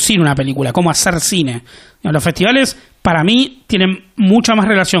cómo producir una película, cómo hacer cine. Los festivales, para mí, tienen mucha más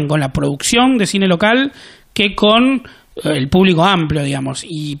relación con la producción de cine local que con el público amplio, digamos.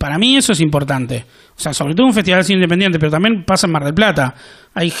 Y para mí eso es importante. O sea, sobre todo un festival de cine independiente, pero también pasa en Mar del Plata.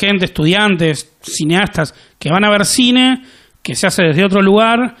 Hay gente, estudiantes, cineastas, que van a ver cine, que se hace desde otro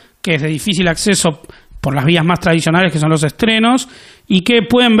lugar, que es de difícil acceso por las vías más tradicionales, que son los estrenos, y que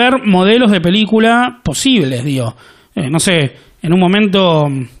pueden ver modelos de película posibles, digo. No sé, en un momento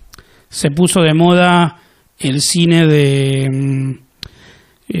se puso de moda el cine de...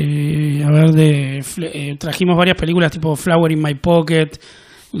 trajimos varias películas tipo Flower in My Pocket,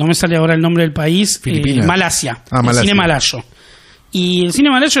 no me sale ahora el nombre del país, Malasia, Malasia. Cine malayo. Y el cine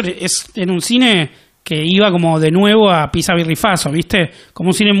malayo era un cine que iba como de nuevo a pisa birrifazo, ¿viste? Como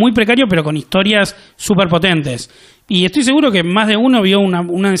un cine muy precario, pero con historias súper potentes. Y estoy seguro que más de uno vio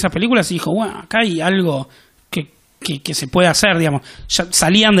una de esas películas y dijo, bueno, acá hay algo que se puede hacer, digamos. Ya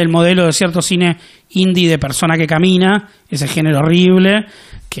salían del modelo de cierto cine indie de persona que camina, ese género horrible,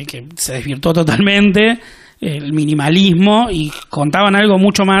 que se desvirtuó totalmente, el minimalismo, y contaban algo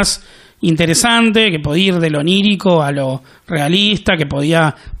mucho más interesante, que podía ir de lo onírico a lo realista, que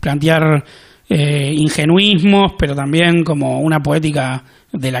podía plantear ingenuismos, pero también como una poética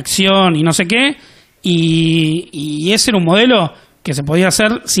de la acción y no sé qué, y ese era un modelo que se podía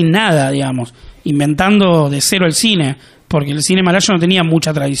hacer sin nada, digamos, inventando de cero el cine, porque el cine malayo no tenía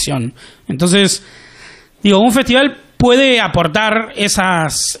mucha tradición. Entonces, digo, un festival puede aportar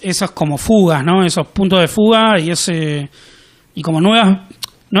esas como fugas, ¿no? Esos puntos de fuga y como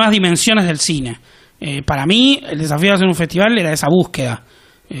nuevas dimensiones del cine. Para mí, el desafío de hacer un festival era esa búsqueda.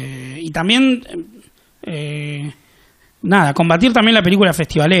 Y también, combatir también la película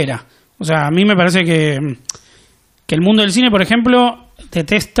festivalera. O sea, a mí me parece que el mundo del cine, por ejemplo,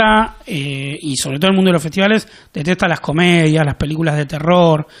 detesta, y sobre todo el mundo de los festivales, detesta las comedias, las películas de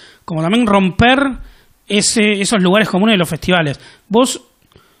terror, como también romper esos lugares comunes de los festivales. Vos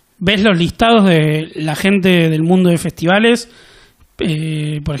ves los listados de la gente del mundo de festivales,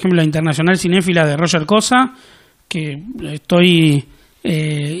 por ejemplo, la Internacional Cinéfila de Roger Cosa, que estoy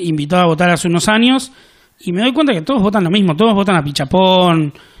invitado a votar hace unos años, y me doy cuenta que todos votan lo mismo, todos votan a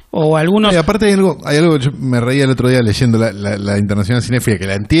Pichapón, o algunos... Y aparte hay algo que yo me reía el otro día leyendo la Internacional Cinéfila, que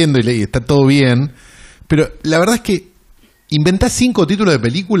la entiendo y está todo bien, pero la verdad es que inventás 5 títulos de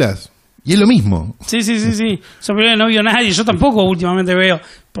películas y es lo mismo. Sí. Sobre no vio nadie, yo tampoco últimamente veo,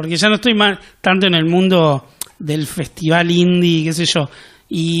 porque ya no estoy más tanto en el mundo del festival indie, qué sé yo,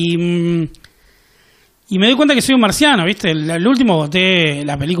 y me doy cuenta que soy un marciano, ¿viste? El último voté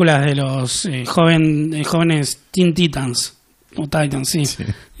la película de los jóvenes Teen Titans, o Titans, sí.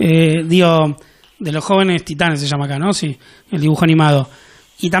 Digo, de los jóvenes titanes se llama acá, ¿no? Sí, el dibujo animado.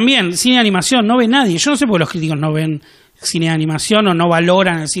 Y también, cine de animación, no ve nadie. Yo no sé por qué los críticos no ven cine de animación o no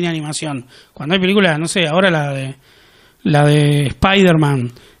valoran el cine de animación. Cuando hay películas, no sé, ahora la de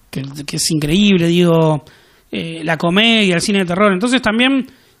Spider-Man, que es increíble, digo, la comedia, el cine de terror. Entonces también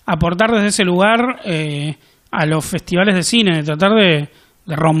aportar desde ese lugar a los festivales de cine, de tratar de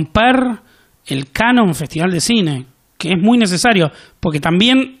romper el canon festival de cine, que es muy necesario, porque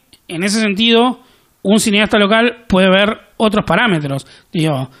también en ese sentido un cineasta local puede ver otros parámetros.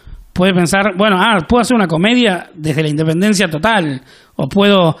 Digo, puede pensar, bueno, puedo hacer una comedia desde la independencia total, o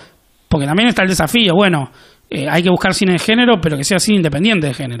puedo, porque también está el desafío, bueno, hay que buscar cine de género, pero que sea cine independiente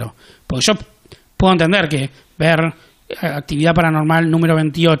de género, porque yo puedo entender que ver Actividad Paranormal número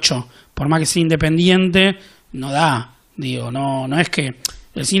 28, por más que sea independiente, no da, digo, no es que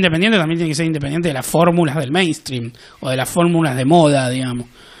el cine independiente también tiene que ser independiente de las fórmulas del mainstream o de las fórmulas de moda, digamos.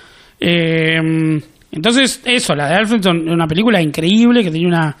 Entonces, eso, la de Alfredson es una película increíble que tiene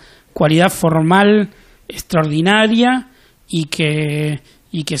una cualidad formal extraordinaria y que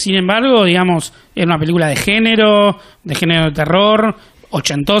sin embargo, digamos, es una película de género de terror,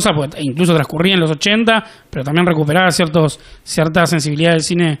 ochentosa, pues, incluso transcurría en los 80, pero también recuperaba cierta sensibilidad del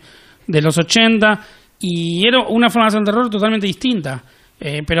cine de los 80, y era una forma de hacer terror totalmente distinta.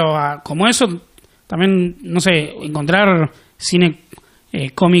 Pero como eso, también, no sé, encontrar cine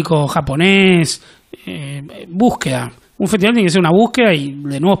cómico japonés, búsqueda. Un festival tiene que ser una búsqueda y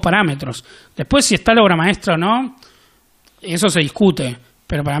de nuevos parámetros. Después, si está la obra maestra o no, eso se discute.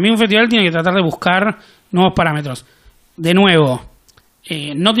 Pero para mí un festival tiene que tratar de buscar nuevos parámetros. De nuevo,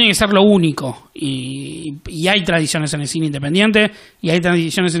 no tiene que ser lo único. Y hay tradiciones en el cine independiente y hay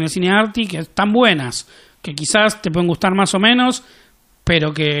tradiciones en el cine arty que están buenas, que quizás te pueden gustar más o menos,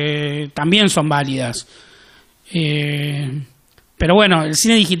 pero que también son válidas. Pero bueno, el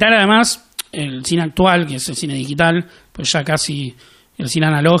cine digital, además, el cine actual, que es el cine digital, pues ya casi el cine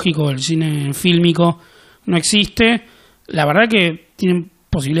analógico, el cine fílmico no existe. La verdad que tienen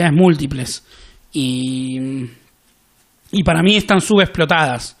posibilidades múltiples y para mí están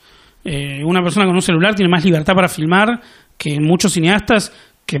subexplotadas. Una persona con un celular tiene más libertad para filmar que muchos cineastas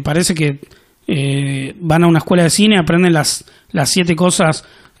que parece que van a una escuela de cine, aprenden las 7 cosas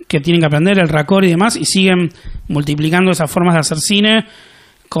que tienen que aprender, el raccord y demás, y siguen multiplicando esas formas de hacer cine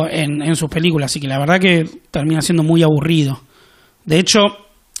en sus películas. Así que la verdad que termina siendo muy aburrido. De hecho,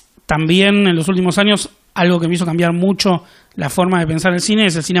 también en los últimos años, algo que me hizo cambiar mucho la forma de pensar el cine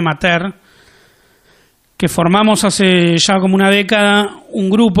es el cine amateur, que formamos hace ya como una década un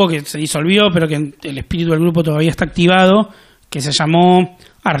grupo que se disolvió, pero que el espíritu del grupo todavía está activado, que se llamó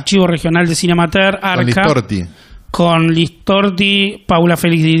Archivo Regional de Cine Amateur, ARCA, con Listorti, Paula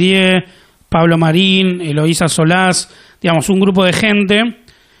Félix Didier, Pablo Marín, Eloísa Solás, digamos, un grupo de gente,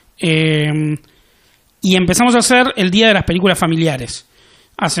 y empezamos a hacer el Día de las Películas Familiares,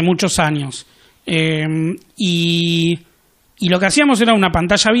 hace muchos años. Y lo que hacíamos era una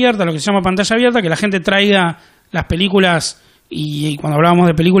pantalla abierta, lo que se llama pantalla abierta, que la gente traiga las películas, y cuando hablábamos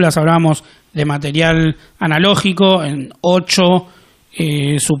de películas hablábamos de material analógico en 8,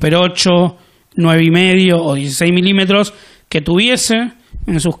 Super 8, 9,5 o 16 milímetros, que tuviese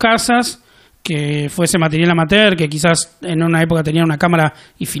en sus casas, que fuese material amateur, que quizás en una época tenían una cámara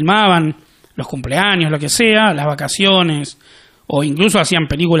y filmaban los cumpleaños, lo que sea, las vacaciones, o incluso hacían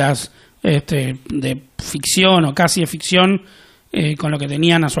películas de ficción o casi de ficción con lo que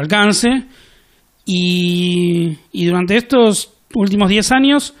tenían a su alcance. Y durante estos últimos 10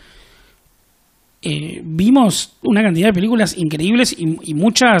 años vimos una cantidad de películas increíbles y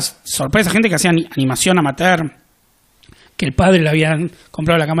muchas sorpresas, gente que hacía animación amateur, que el padre le había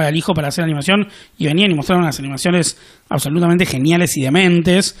comprado la cámara al hijo para hacer animación y venían y mostraron unas animaciones absolutamente geniales y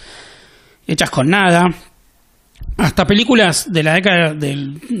dementes, hechas con nada. Hasta películas de la década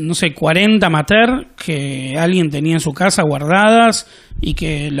del, 40 amateur que alguien tenía en su casa guardadas y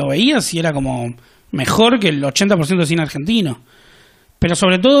que lo veías y era como mejor que el 80% de cine argentino. Pero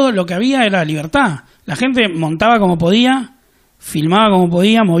sobre todo lo que había era libertad. La gente montaba como podía, filmaba como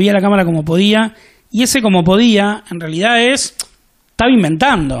podía, movía la cámara como podía, y ese como podía en realidad estaba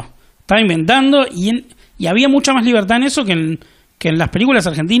inventando y había mucha más libertad en eso que en las películas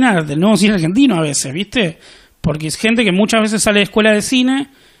argentinas del nuevo cine argentino a veces, ¿viste? Porque es gente que muchas veces sale de escuela de cine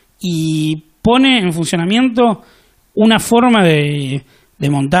y pone en funcionamiento una forma de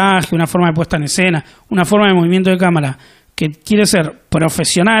montaje, una forma de puesta en escena, una forma de movimiento de cámara que quiere ser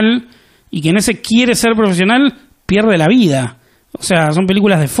profesional y que en ese quiere ser profesional pierde la vida. O sea, son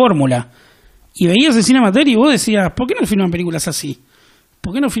películas de fórmula. Y veías el cine amateur y vos decías, ¿por qué no filman películas así?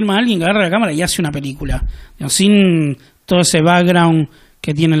 ¿Por qué no filma alguien que agarra la cámara y hace una película? Sin todo ese background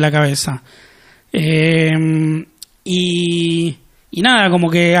que tiene en la cabeza. Y nada, como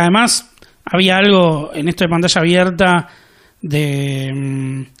que además había algo en esto de pantalla abierta de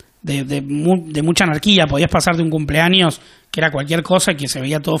mucha anarquía. Podías pasar de un cumpleaños que era cualquier cosa y que se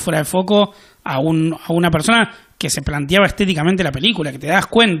veía todo fuera de foco a una persona que se planteaba estéticamente la película, que te das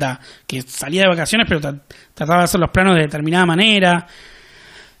cuenta que salía de vacaciones pero trataba de hacer los planos de determinada manera.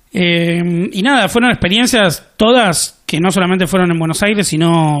 Y nada, fueron experiencias todas que no solamente fueron en Buenos Aires,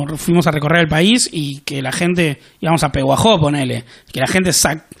 sino fuimos a recorrer el país y que la gente, íbamos a Pehuajó, ponele, que la gente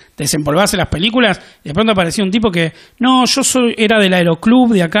desempolvase las películas y de pronto aparecía un tipo que, no, era del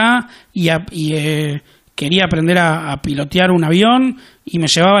aeroclub de acá y quería aprender a pilotear un avión y me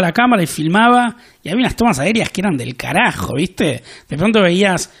llevaba la cámara y filmaba y había unas tomas aéreas que eran del carajo, ¿viste? De pronto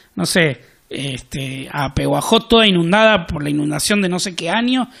veías, no sé, a Pehuajó toda inundada por la inundación de no sé qué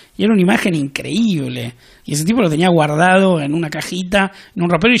año y era una imagen increíble y ese tipo lo tenía guardado en una cajita, en un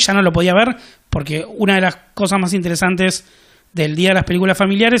ropero y ya no lo podía ver porque una de las cosas más interesantes del Día de las Películas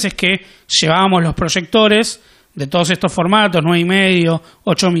Familiares es que llevábamos los proyectores de todos estos formatos, 9,5,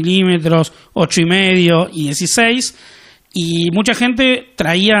 8 milímetros, 8,5 y 16, y mucha gente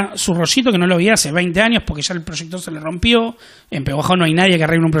traía su rollito que no lo veía hace 20 años porque ya el proyector se le rompió. En Pehuajó no hay nadie que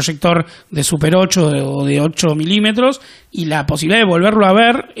arregle un proyector de Super 8 o de 8 milímetros y la posibilidad de volverlo a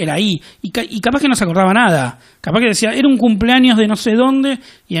ver era ahí. Y capaz que no se acordaba nada. Capaz que decía, era un cumpleaños de no sé dónde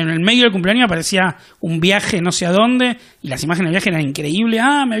y en el medio del cumpleaños aparecía un viaje no sé a dónde y las imágenes del viaje eran increíbles.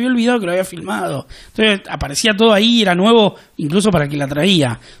 Ah, me había olvidado que lo había filmado. Entonces aparecía todo ahí, era nuevo incluso para quien la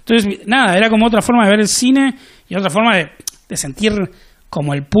traía. Entonces, nada, era como otra forma de ver el cine y otra forma de sentir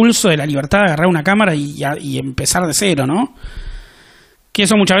como el pulso de la libertad de agarrar una cámara y empezar de cero, ¿no? Que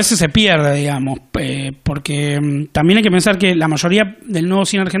eso muchas veces se pierde, digamos, porque también hay que pensar que la mayoría del nuevo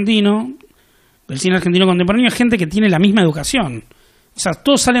cine argentino, del cine argentino contemporáneo, es gente que tiene la misma educación. O sea,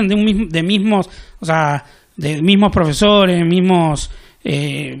 todos salen de mismos profesores, mismos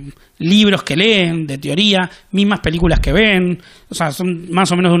libros que leen, de teoría, mismas películas que ven, o sea, son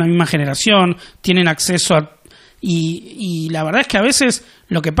más o menos de una misma generación, tienen acceso a... Y la verdad es que a veces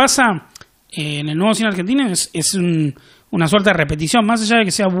lo que pasa en el nuevo cine argentino es una suerte de repetición, más allá de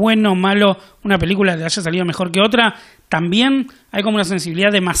que sea bueno o malo una película que haya salido mejor que otra, también hay como una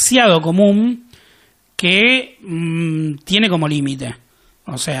sensibilidad demasiado común que tiene como límite.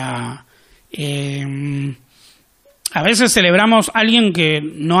 O sea, a veces celebramos a alguien que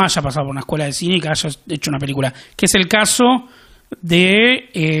no haya pasado por una escuela de cine y que haya hecho una película, que es el caso de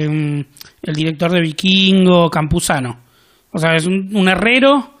el director de Vikingo, Campuzano. O sea, es un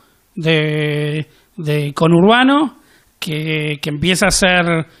herrero de conurbano que empieza a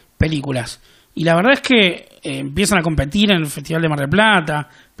hacer películas. Y la verdad es que empiezan a competir en el Festival de Mar del Plata,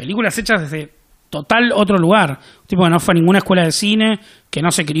 películas hechas desde total otro lugar. Un tipo que no fue a ninguna escuela de cine, que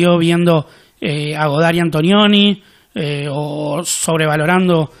no se crió viendo a Godard y Antonioni, o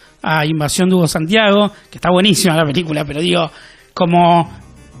sobrevalorando a Invasión de Hugo Santiago, que está buenísima la película, pero digo, como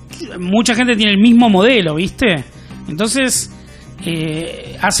mucha gente tiene el mismo modelo, ¿viste? Entonces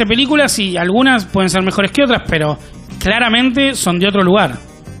hace películas y algunas pueden ser mejores que otras, pero claramente son de otro lugar.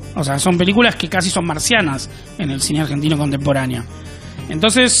 O sea, son películas que casi son marcianas en el cine argentino contemporáneo.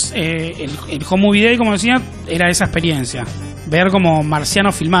 Entonces el Home Movie Day, como decía, era esa experiencia, ver como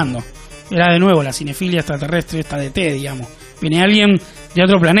marcianos filmando. Era de nuevo la cinefilia extraterrestre esta de T, digamos. Viene alguien de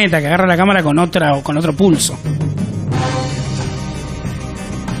otro planeta que agarra la cámara con otro pulso.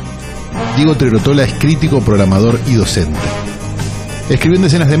 Diego Trerotola es crítico, programador y docente. Escribió en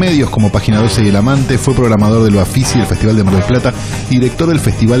decenas de medios como Página 12 y El Amante, fue programador del Bafisi, el Festival de Mar del Plata, y director del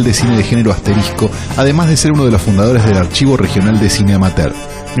Festival de Cine de Género Asterisco, además de ser uno de los fundadores del Archivo Regional de Cine Amateur.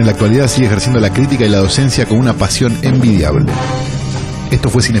 En la actualidad sigue ejerciendo la crítica y la docencia con una pasión envidiable. Esto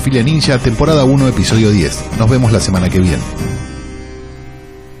fue Cinefilia Ninja, temporada 1, episodio 10. Nos vemos la semana que viene.